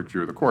 meaning perfect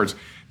view of the chords,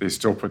 they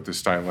still put the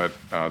stylet,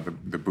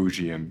 the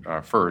bougie in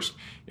first,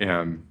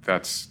 and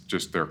that's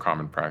just their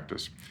common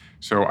practice.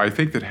 So I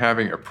think that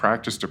having a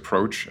practiced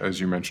approach, as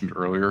you mentioned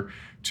earlier,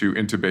 to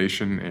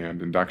intubation and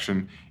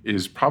induction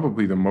is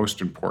probably the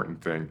most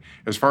important thing.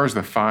 As far as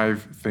the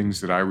 5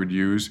 things that I would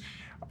use,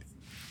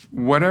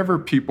 whatever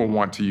people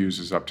want to use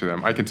is up to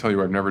them. I can tell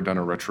you I've never done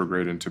a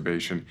retrograde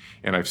intubation,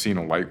 and I've seen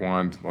a light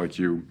wand like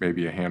you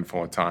maybe a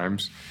handful of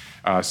times.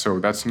 So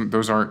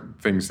those aren't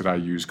things that I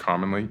use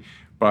commonly.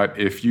 But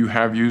if you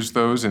have used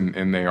those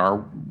and they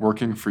are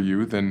working for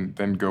you,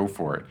 then go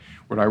for it.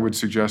 What I would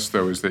suggest,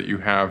 though, is that you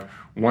have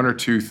 1 or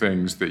 2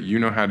 things that you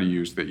know how to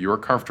use, that you're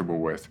comfortable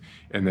with,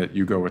 and that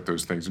you go with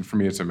those things. And for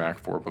me, it's a MAC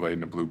 4 blade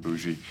and a blue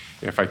bougie.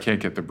 If I can't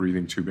get the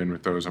breathing tube in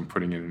with those, I'm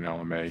putting in an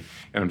LMA,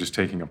 and I'm just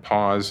taking a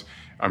pause.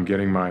 I'm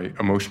getting my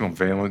emotional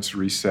valence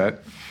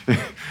reset,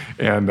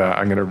 and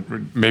I'm going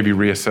to maybe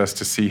reassess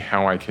to see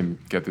how I can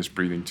get this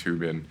breathing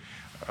tube in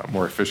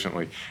more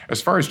efficiently.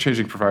 As far as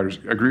changing providers,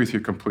 I agree with you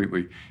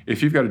completely.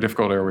 If you've got a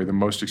difficult airway, the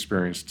most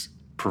experienced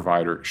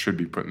provider should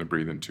be putting the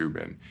breathing tube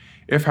in.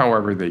 If,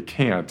 however, they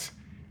can't,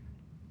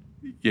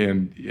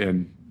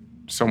 and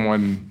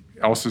someone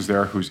else is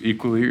there who's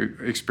equally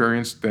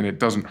experienced, then it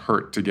doesn't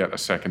hurt to get a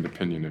second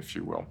opinion, if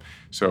you will.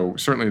 So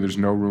certainly there's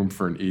no room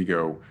for an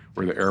ego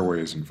where the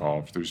airway is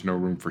involved. There's no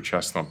room for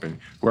chest thumping.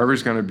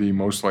 Whoever's going to be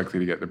most likely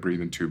to get the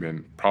breathing tube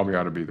in probably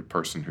ought to be the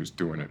person who's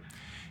doing it.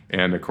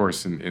 And of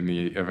course, in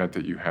the event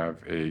that you have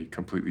a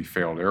completely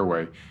failed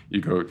airway, you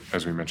go,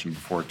 as we mentioned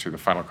before, to the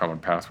final common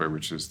pathway,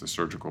 which is the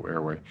surgical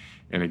airway.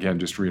 And again,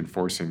 just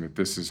reinforcing that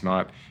this is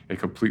not a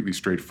completely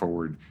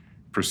straightforward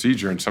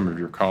procedure. And some of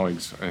your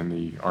colleagues in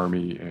the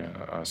Army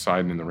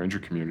side and in the Ranger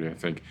community, I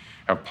think,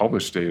 have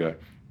published data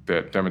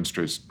that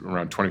demonstrates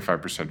around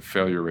 25%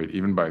 failure rate,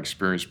 even by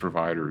experienced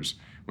providers,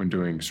 when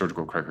doing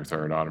surgical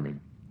cricothyroidotomy.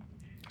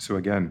 So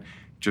again,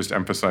 just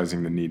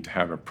emphasizing the need to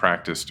have a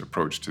practiced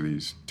approach to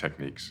these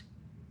techniques.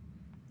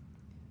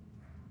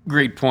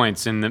 Great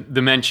points. And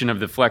the mention of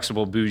the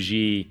flexible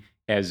bougie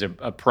as a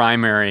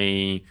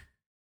primary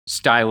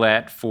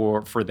stylet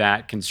for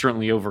that can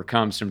certainly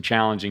overcome some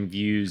challenging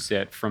views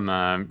that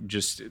from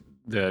just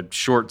the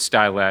short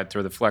stylet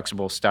or the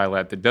flexible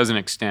stylet that doesn't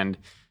extend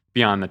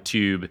beyond the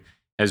tube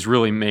has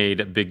really made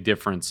a big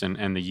difference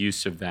in the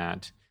use of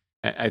that.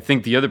 I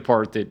think the other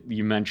part that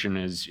you mentioned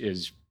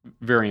is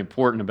very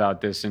important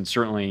about this, and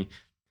certainly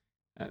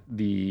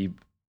the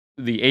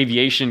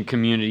aviation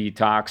community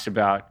talks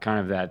about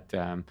kind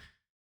of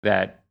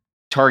that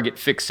target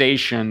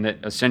fixation, that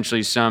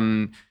essentially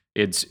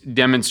it's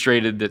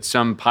demonstrated that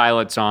some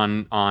pilots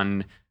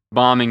on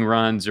bombing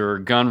runs or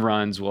gun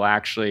runs will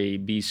actually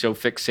be so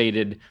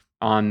fixated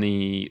on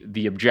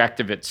the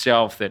objective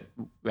itself that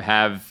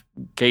have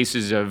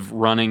cases of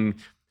running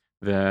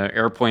the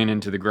airplane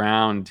into the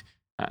ground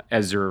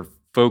as they're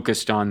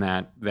focused on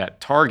that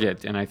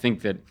target. And I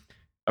think that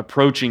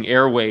approaching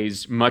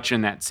airways much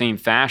in that same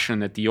fashion,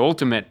 that the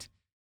ultimate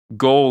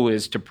goal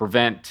is to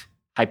prevent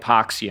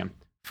hypoxia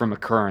from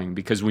occurring,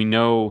 because we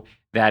know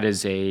that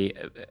is a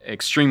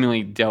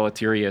extremely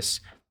deleterious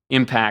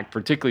impact,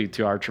 particularly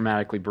to our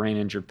traumatically brain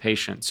injured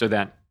patients. So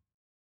that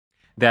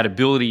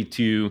ability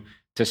to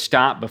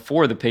stop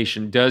before the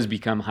patient does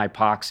become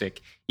hypoxic,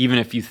 even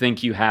if you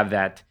think you have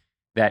that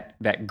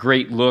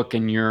great look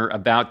and you're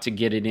about to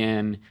get it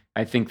in,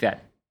 I think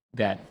that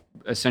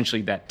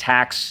essentially that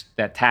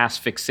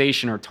task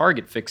fixation or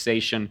target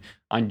fixation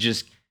on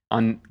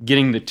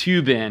getting the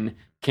tube in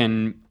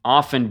can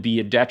often be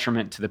a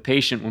detriment to the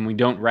patient when we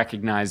don't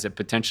recognize that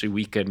potentially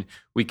we could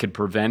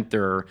prevent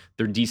their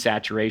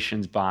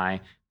desaturations by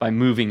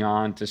moving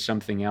on to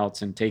something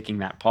else and taking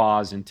that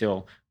pause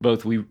until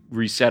both we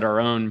reset our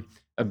own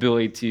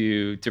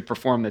ability to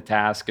perform the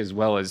task as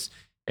well as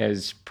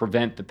as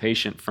prevent the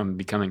patient from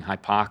becoming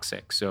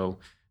hypoxic. So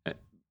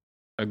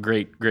a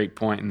great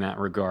point in that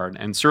regard.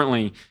 And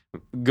certainly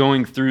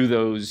going through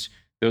those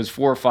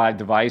 4 or 5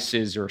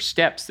 devices or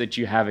steps that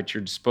you have at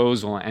your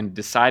disposal and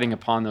deciding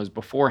upon those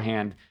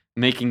beforehand,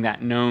 making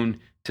that known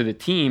to the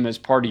team as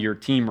part of your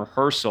team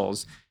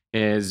rehearsals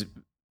is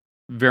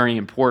very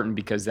important,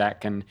 because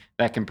that can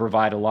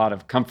provide a lot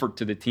of comfort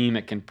to the team.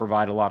 It can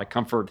provide a lot of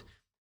comfort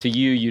to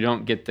you. You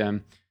don't get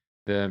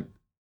the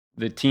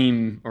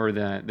team or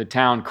the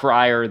town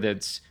crier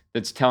that's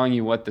telling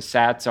you what the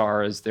sats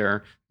are as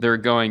they're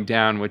going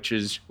down, which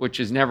is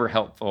never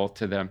helpful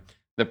to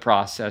the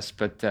process.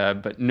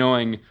 But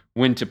knowing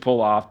when to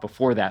pull off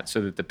before that,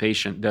 so that the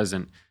patient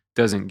doesn't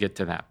get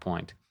to that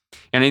point.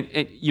 And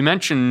you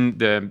mentioned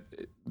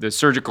the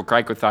surgical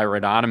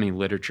cricothyroidotomy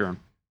literature,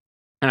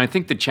 and I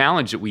think the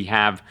challenge that we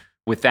have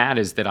with that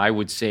is that I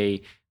would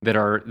say that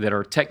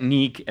our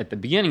technique at the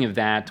beginning of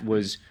that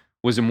was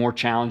a more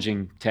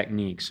challenging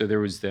technique. So there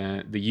was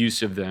the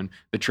use of the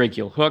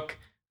tracheal hook.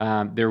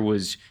 There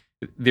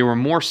were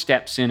more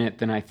steps in it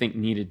than I think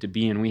needed to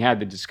be. And we had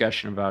the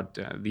discussion about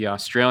the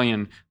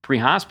Australian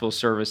pre-hospital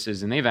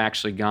services, and they've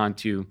actually gone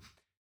to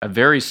a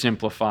very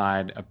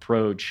simplified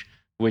approach,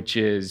 which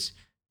is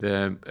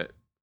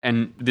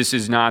and this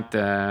is not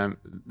the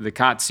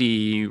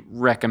COTC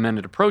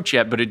recommended approach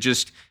yet, but it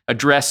just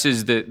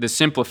addresses the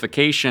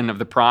simplification of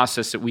the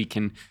process that we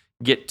can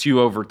get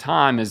to over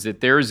time. Is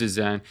that theirs is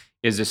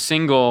a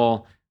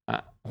single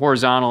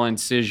horizontal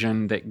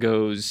incision that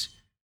goes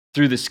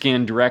through the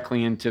skin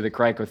directly into the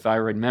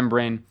cricothyroid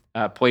membrane,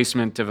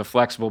 placement of a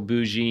flexible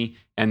bougie,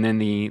 and then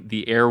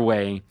the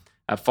airway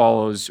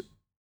follows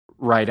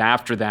right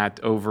after that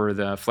over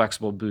the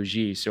flexible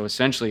bougie. So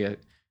essentially a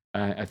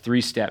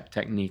 3-step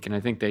technique, and I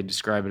think they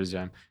describe it as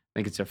I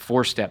think it's a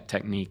 4-step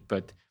technique.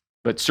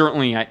 But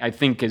certainly I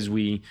think as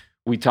we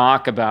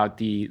talk about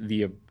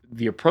the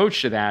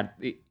approach to that,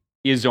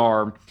 is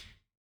our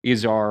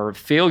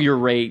failure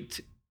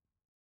rate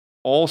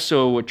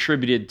also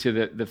attributed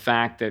to the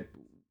fact that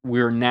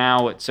we're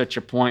now at such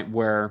a point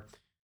where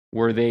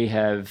they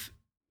have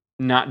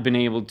not been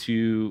able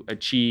to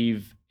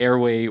achieve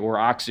airway or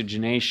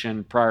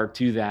oxygenation prior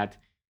to that,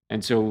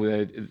 and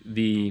so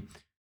the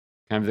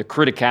kind of the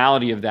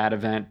criticality of that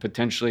event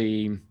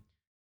potentially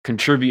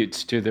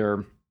contributes to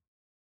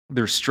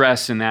their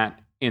stress in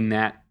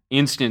that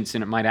instance,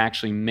 and it might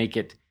actually make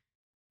it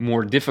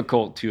more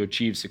difficult to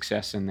achieve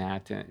success in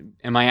that.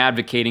 Am I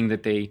advocating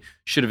that they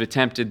should have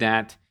attempted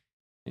that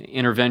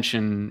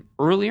intervention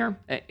earlier?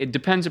 It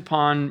depends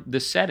upon the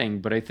setting,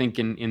 but I think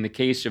in the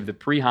case of the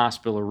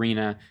pre-hospital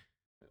arena,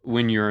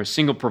 when you're a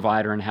single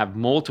provider and have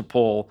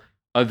multiple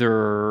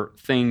other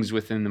things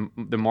within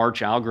the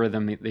March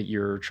algorithm that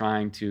you're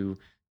trying to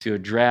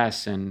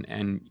address,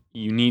 and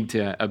you need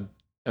to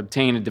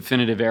obtain a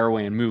definitive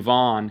airway and move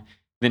on,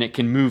 then it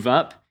can move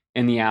up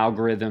in the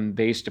algorithm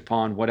based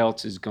upon what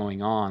else is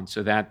going on.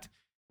 So that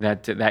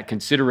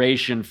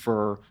consideration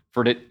for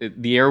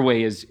the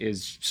airway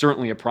is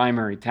certainly a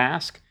primary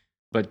task,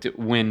 but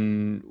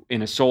when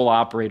in a sole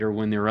operator,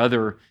 when there are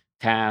other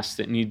tasks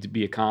that need to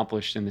be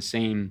accomplished in the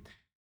same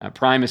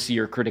primacy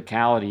or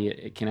criticality,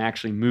 it can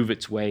actually move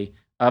its way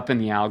up in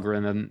the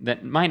algorithm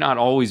that might not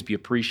always be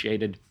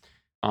appreciated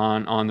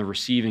on the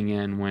receiving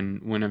end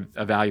when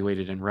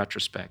evaluated in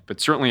retrospect. But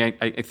certainly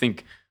I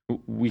think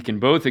we can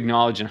both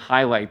acknowledge and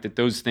highlight that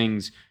those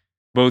things,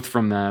 both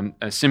from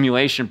a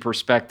simulation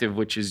perspective,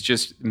 which is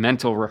just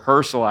mental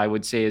rehearsal, I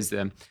would say is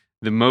the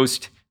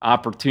most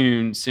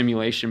opportune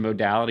simulation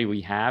modality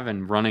we have,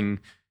 and running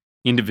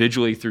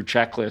individually through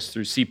checklists,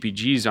 through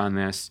CPGs on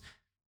this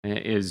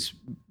is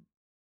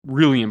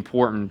really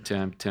important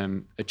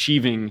to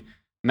achieving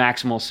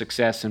maximal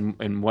success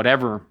in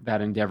whatever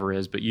that endeavor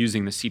is, but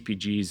using the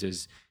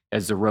CPGs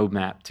as the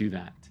roadmap to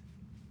that.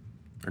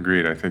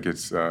 Agreed. I think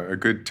it's a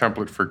good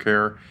template for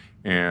care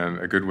and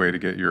a good way to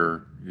get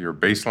your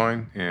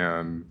baseline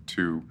and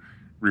to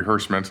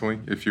rehearse mentally,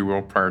 if you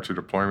will, prior to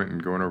deployment,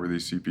 and going over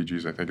these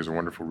CPGs, I think, is a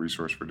wonderful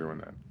resource for doing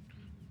that.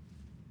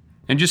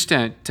 And just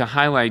to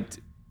highlight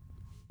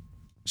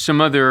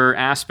some other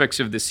aspects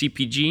of the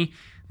CPG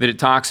that it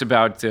talks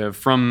about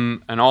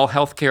from an all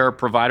healthcare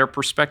provider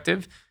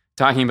perspective,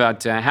 talking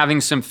about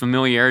having some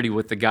familiarity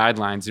with the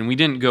guidelines. And we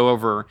didn't go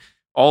over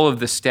all of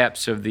the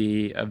steps of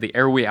the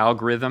airway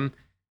algorithm.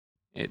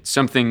 It's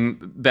something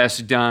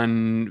best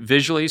done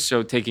visually,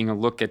 so taking a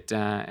look at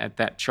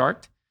that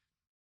chart.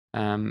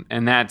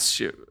 And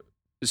that's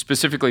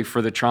specifically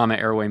for the trauma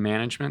airway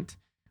management.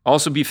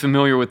 Also be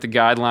familiar with the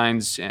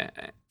guidelines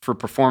for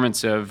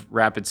performance of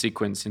rapid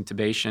sequence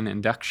intubation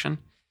induction.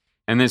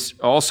 And this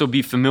also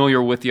be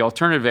familiar with the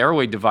alternative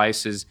airway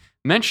devices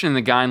mentioned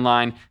in the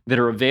guideline that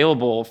are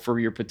available for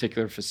your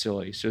particular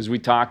facility. So as we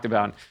talked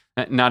about,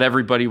 not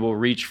everybody will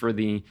reach for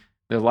the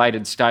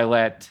lighted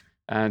stylet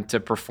to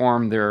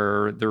perform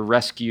their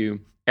rescue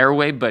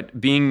airway, but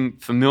being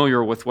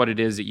familiar with what it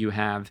is that you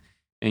have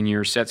in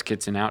your sets,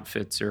 kits, and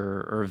outfits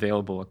or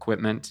available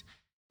equipment.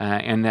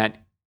 And that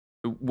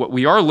what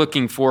we are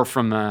looking for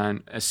from a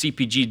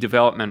CPG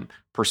development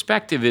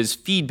perspective is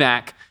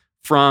feedback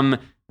from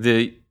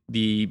the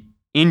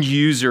end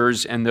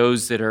users and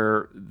those that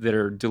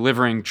are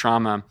delivering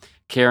trauma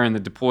care in the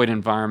deployed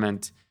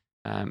environment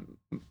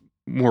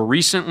more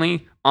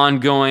recently,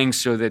 ongoing,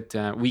 so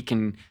that we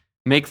can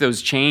make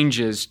those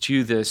changes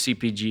to the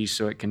CPG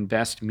so it can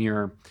best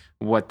mirror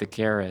what the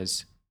care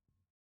is.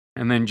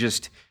 And then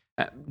just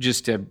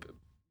a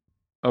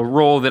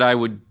role that I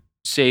would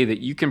say that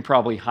you can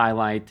probably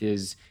highlight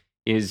is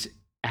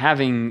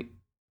having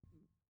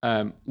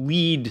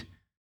lead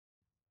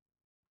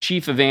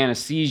chief of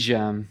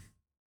anesthesia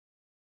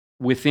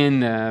within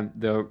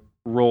the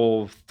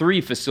role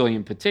 3 facility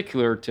in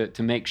particular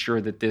to make sure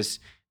that this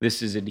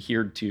is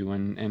adhered to,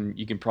 and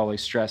you can probably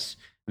stress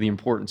the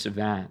importance of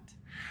that.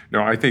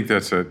 No, I think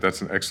that's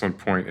an excellent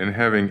point. And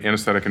having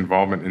anesthetic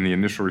involvement in the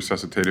initial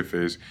resuscitative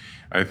phase,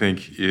 I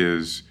think,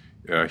 is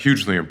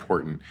hugely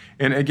important.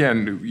 And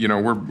again,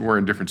 we're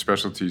in different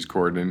specialties,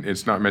 Cord, and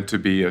it's not meant to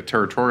be a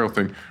territorial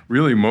thing.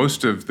 Really,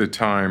 most of the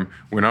time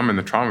when I'm in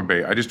the trauma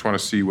bay, I just want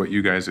to see what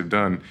you guys have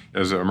done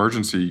as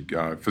emergency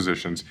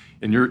physicians.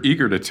 And you're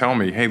eager to tell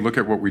me, hey, look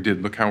at what we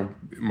did. Look how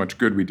much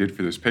good we did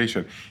for this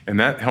patient. And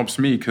that helps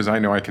me because I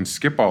know I can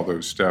skip all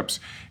those steps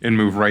and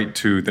move right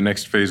to the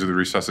next phase of the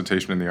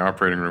resuscitation in the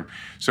operating room.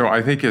 So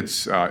I think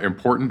it's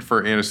important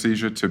for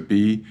anesthesia to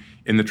be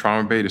in the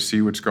trauma bay to see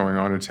what's going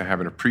on and to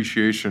have an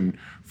appreciation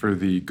for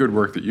the good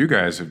work that you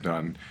guys have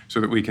done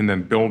so that we can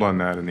then build on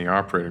that in the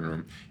operating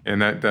room.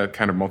 And that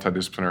kind of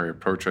multidisciplinary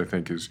approach, I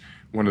think, is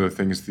one of the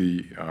things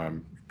the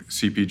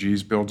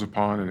CPGs builds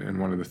upon and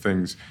one of the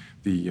things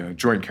the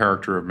joint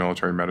character of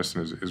military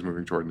medicine is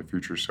moving toward in the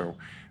future. So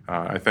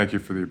I thank you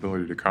for the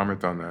ability to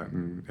comment on that.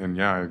 And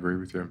yeah, I agree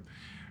with you.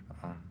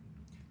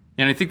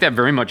 And I think that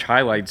very much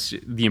highlights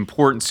the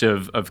importance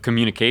of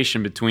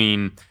communication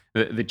between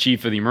the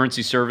chief of the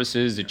emergency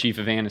services, the chief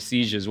of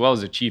anesthesia, as well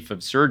as the chief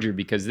of surgery,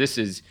 because this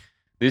is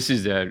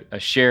a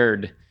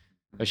shared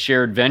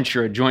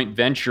venture, a joint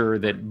venture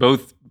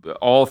that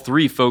all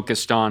 3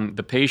 focused on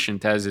the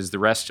patient, as is the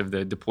rest of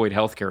the deployed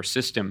healthcare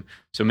system.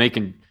 So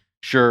making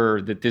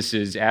sure that this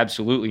is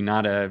absolutely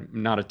not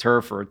a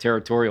turf or a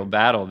territorial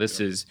battle. This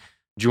is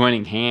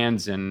joining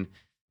hands and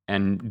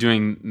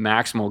doing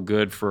maximal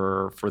good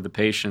for the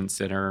patients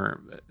that are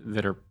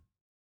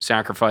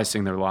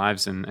sacrificing their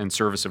lives in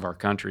service of our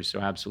country.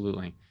 So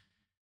absolutely.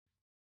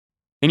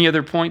 Any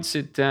other points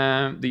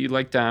that you'd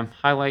like to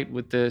highlight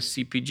with the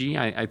CPG?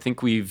 I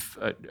think we've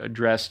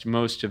addressed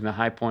most of the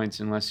high points,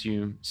 unless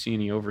you see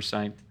any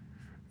oversight.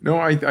 No,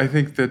 I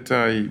think that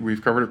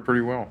we've covered it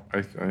pretty well.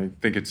 I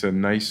think it's a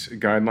nice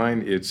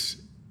guideline. It's,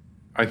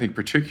 I think,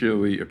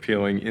 particularly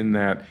appealing in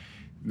that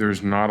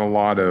there's not a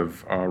lot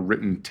of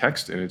written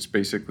text, and it's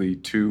basically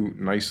 2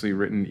 nicely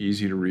written,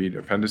 easy to read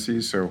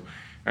appendices. So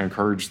I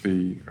encourage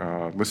the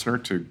listener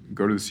to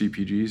go to the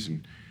CPGs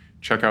and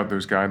check out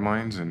those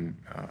guidelines and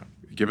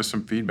give us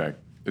some feedback.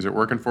 Is it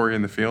working for you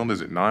in the field?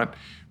 Is it not?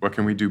 What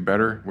can we do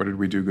better? What did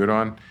we do good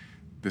on?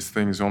 This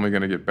thing is only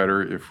going to get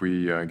better if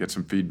we get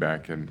some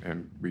feedback,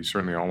 and we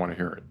certainly all want to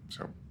hear it.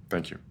 So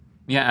thank you.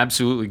 Yeah,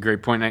 absolutely.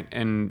 Great point.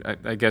 And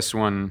I guess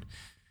one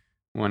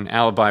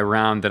alibi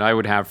round that I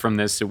would have from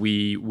this that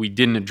we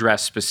didn't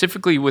address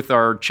specifically with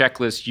our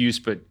checklist use,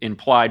 but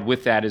implied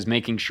with that is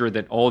making sure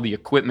that all the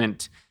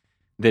equipment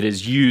that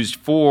is used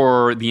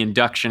for the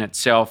induction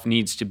itself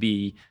needs to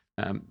be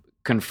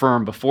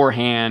confirmed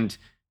beforehand,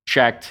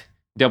 checked,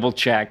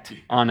 double-checked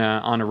on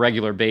a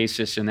regular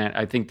basis, and that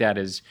I think that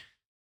is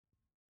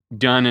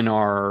done in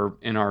our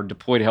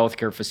deployed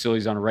healthcare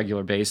facilities on a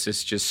regular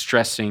basis. Just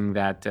stressing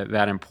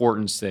that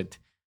importance that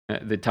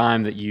the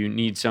time that you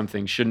need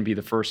something shouldn't be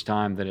the first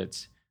time that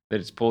it's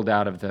pulled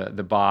out of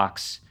the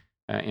box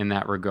in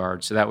that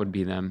regard. So that would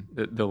be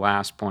the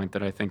last point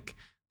that I think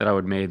that I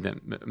would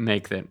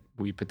make that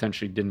we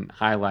potentially didn't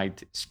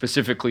highlight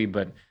specifically,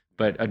 but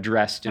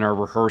addressed in our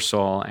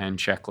rehearsal and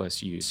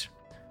checklist use.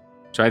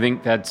 So I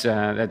think that's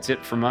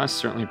it from us.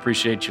 Certainly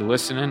appreciate you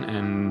listening,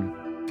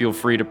 and feel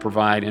free to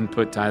provide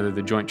input to either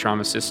the Joint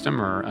Trauma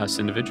System or us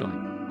individually.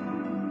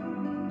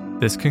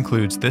 This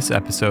concludes this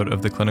episode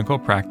of the Clinical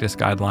Practice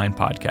Guideline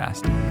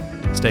Podcast.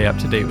 Stay up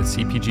to date with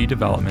CPG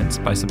developments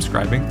by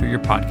subscribing through your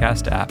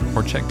podcast app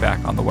or check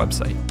back on the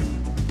website.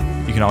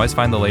 You can always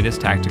find the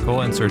latest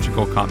tactical and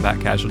surgical combat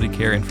casualty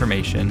care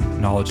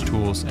information, knowledge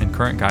tools, and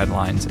current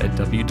guidelines at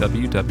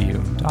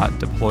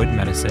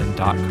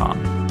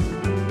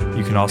www.deployedmedicine.com.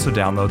 You can also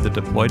download the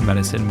Deployed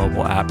Medicine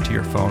mobile app to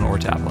your phone or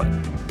tablet.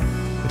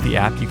 With the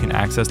app, you can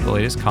access the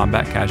latest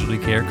combat casualty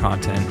care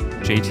content,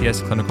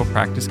 JTS clinical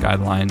practice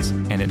guidelines,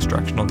 and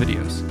instructional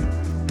videos.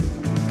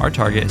 Our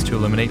target is to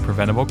eliminate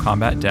preventable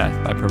combat death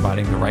by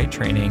providing the right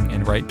training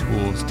and right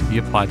tools to be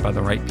applied by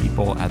the right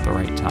people at the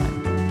right time.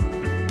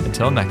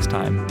 Until next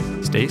time,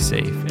 stay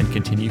safe and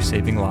continue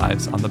saving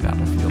lives on the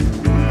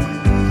battlefield.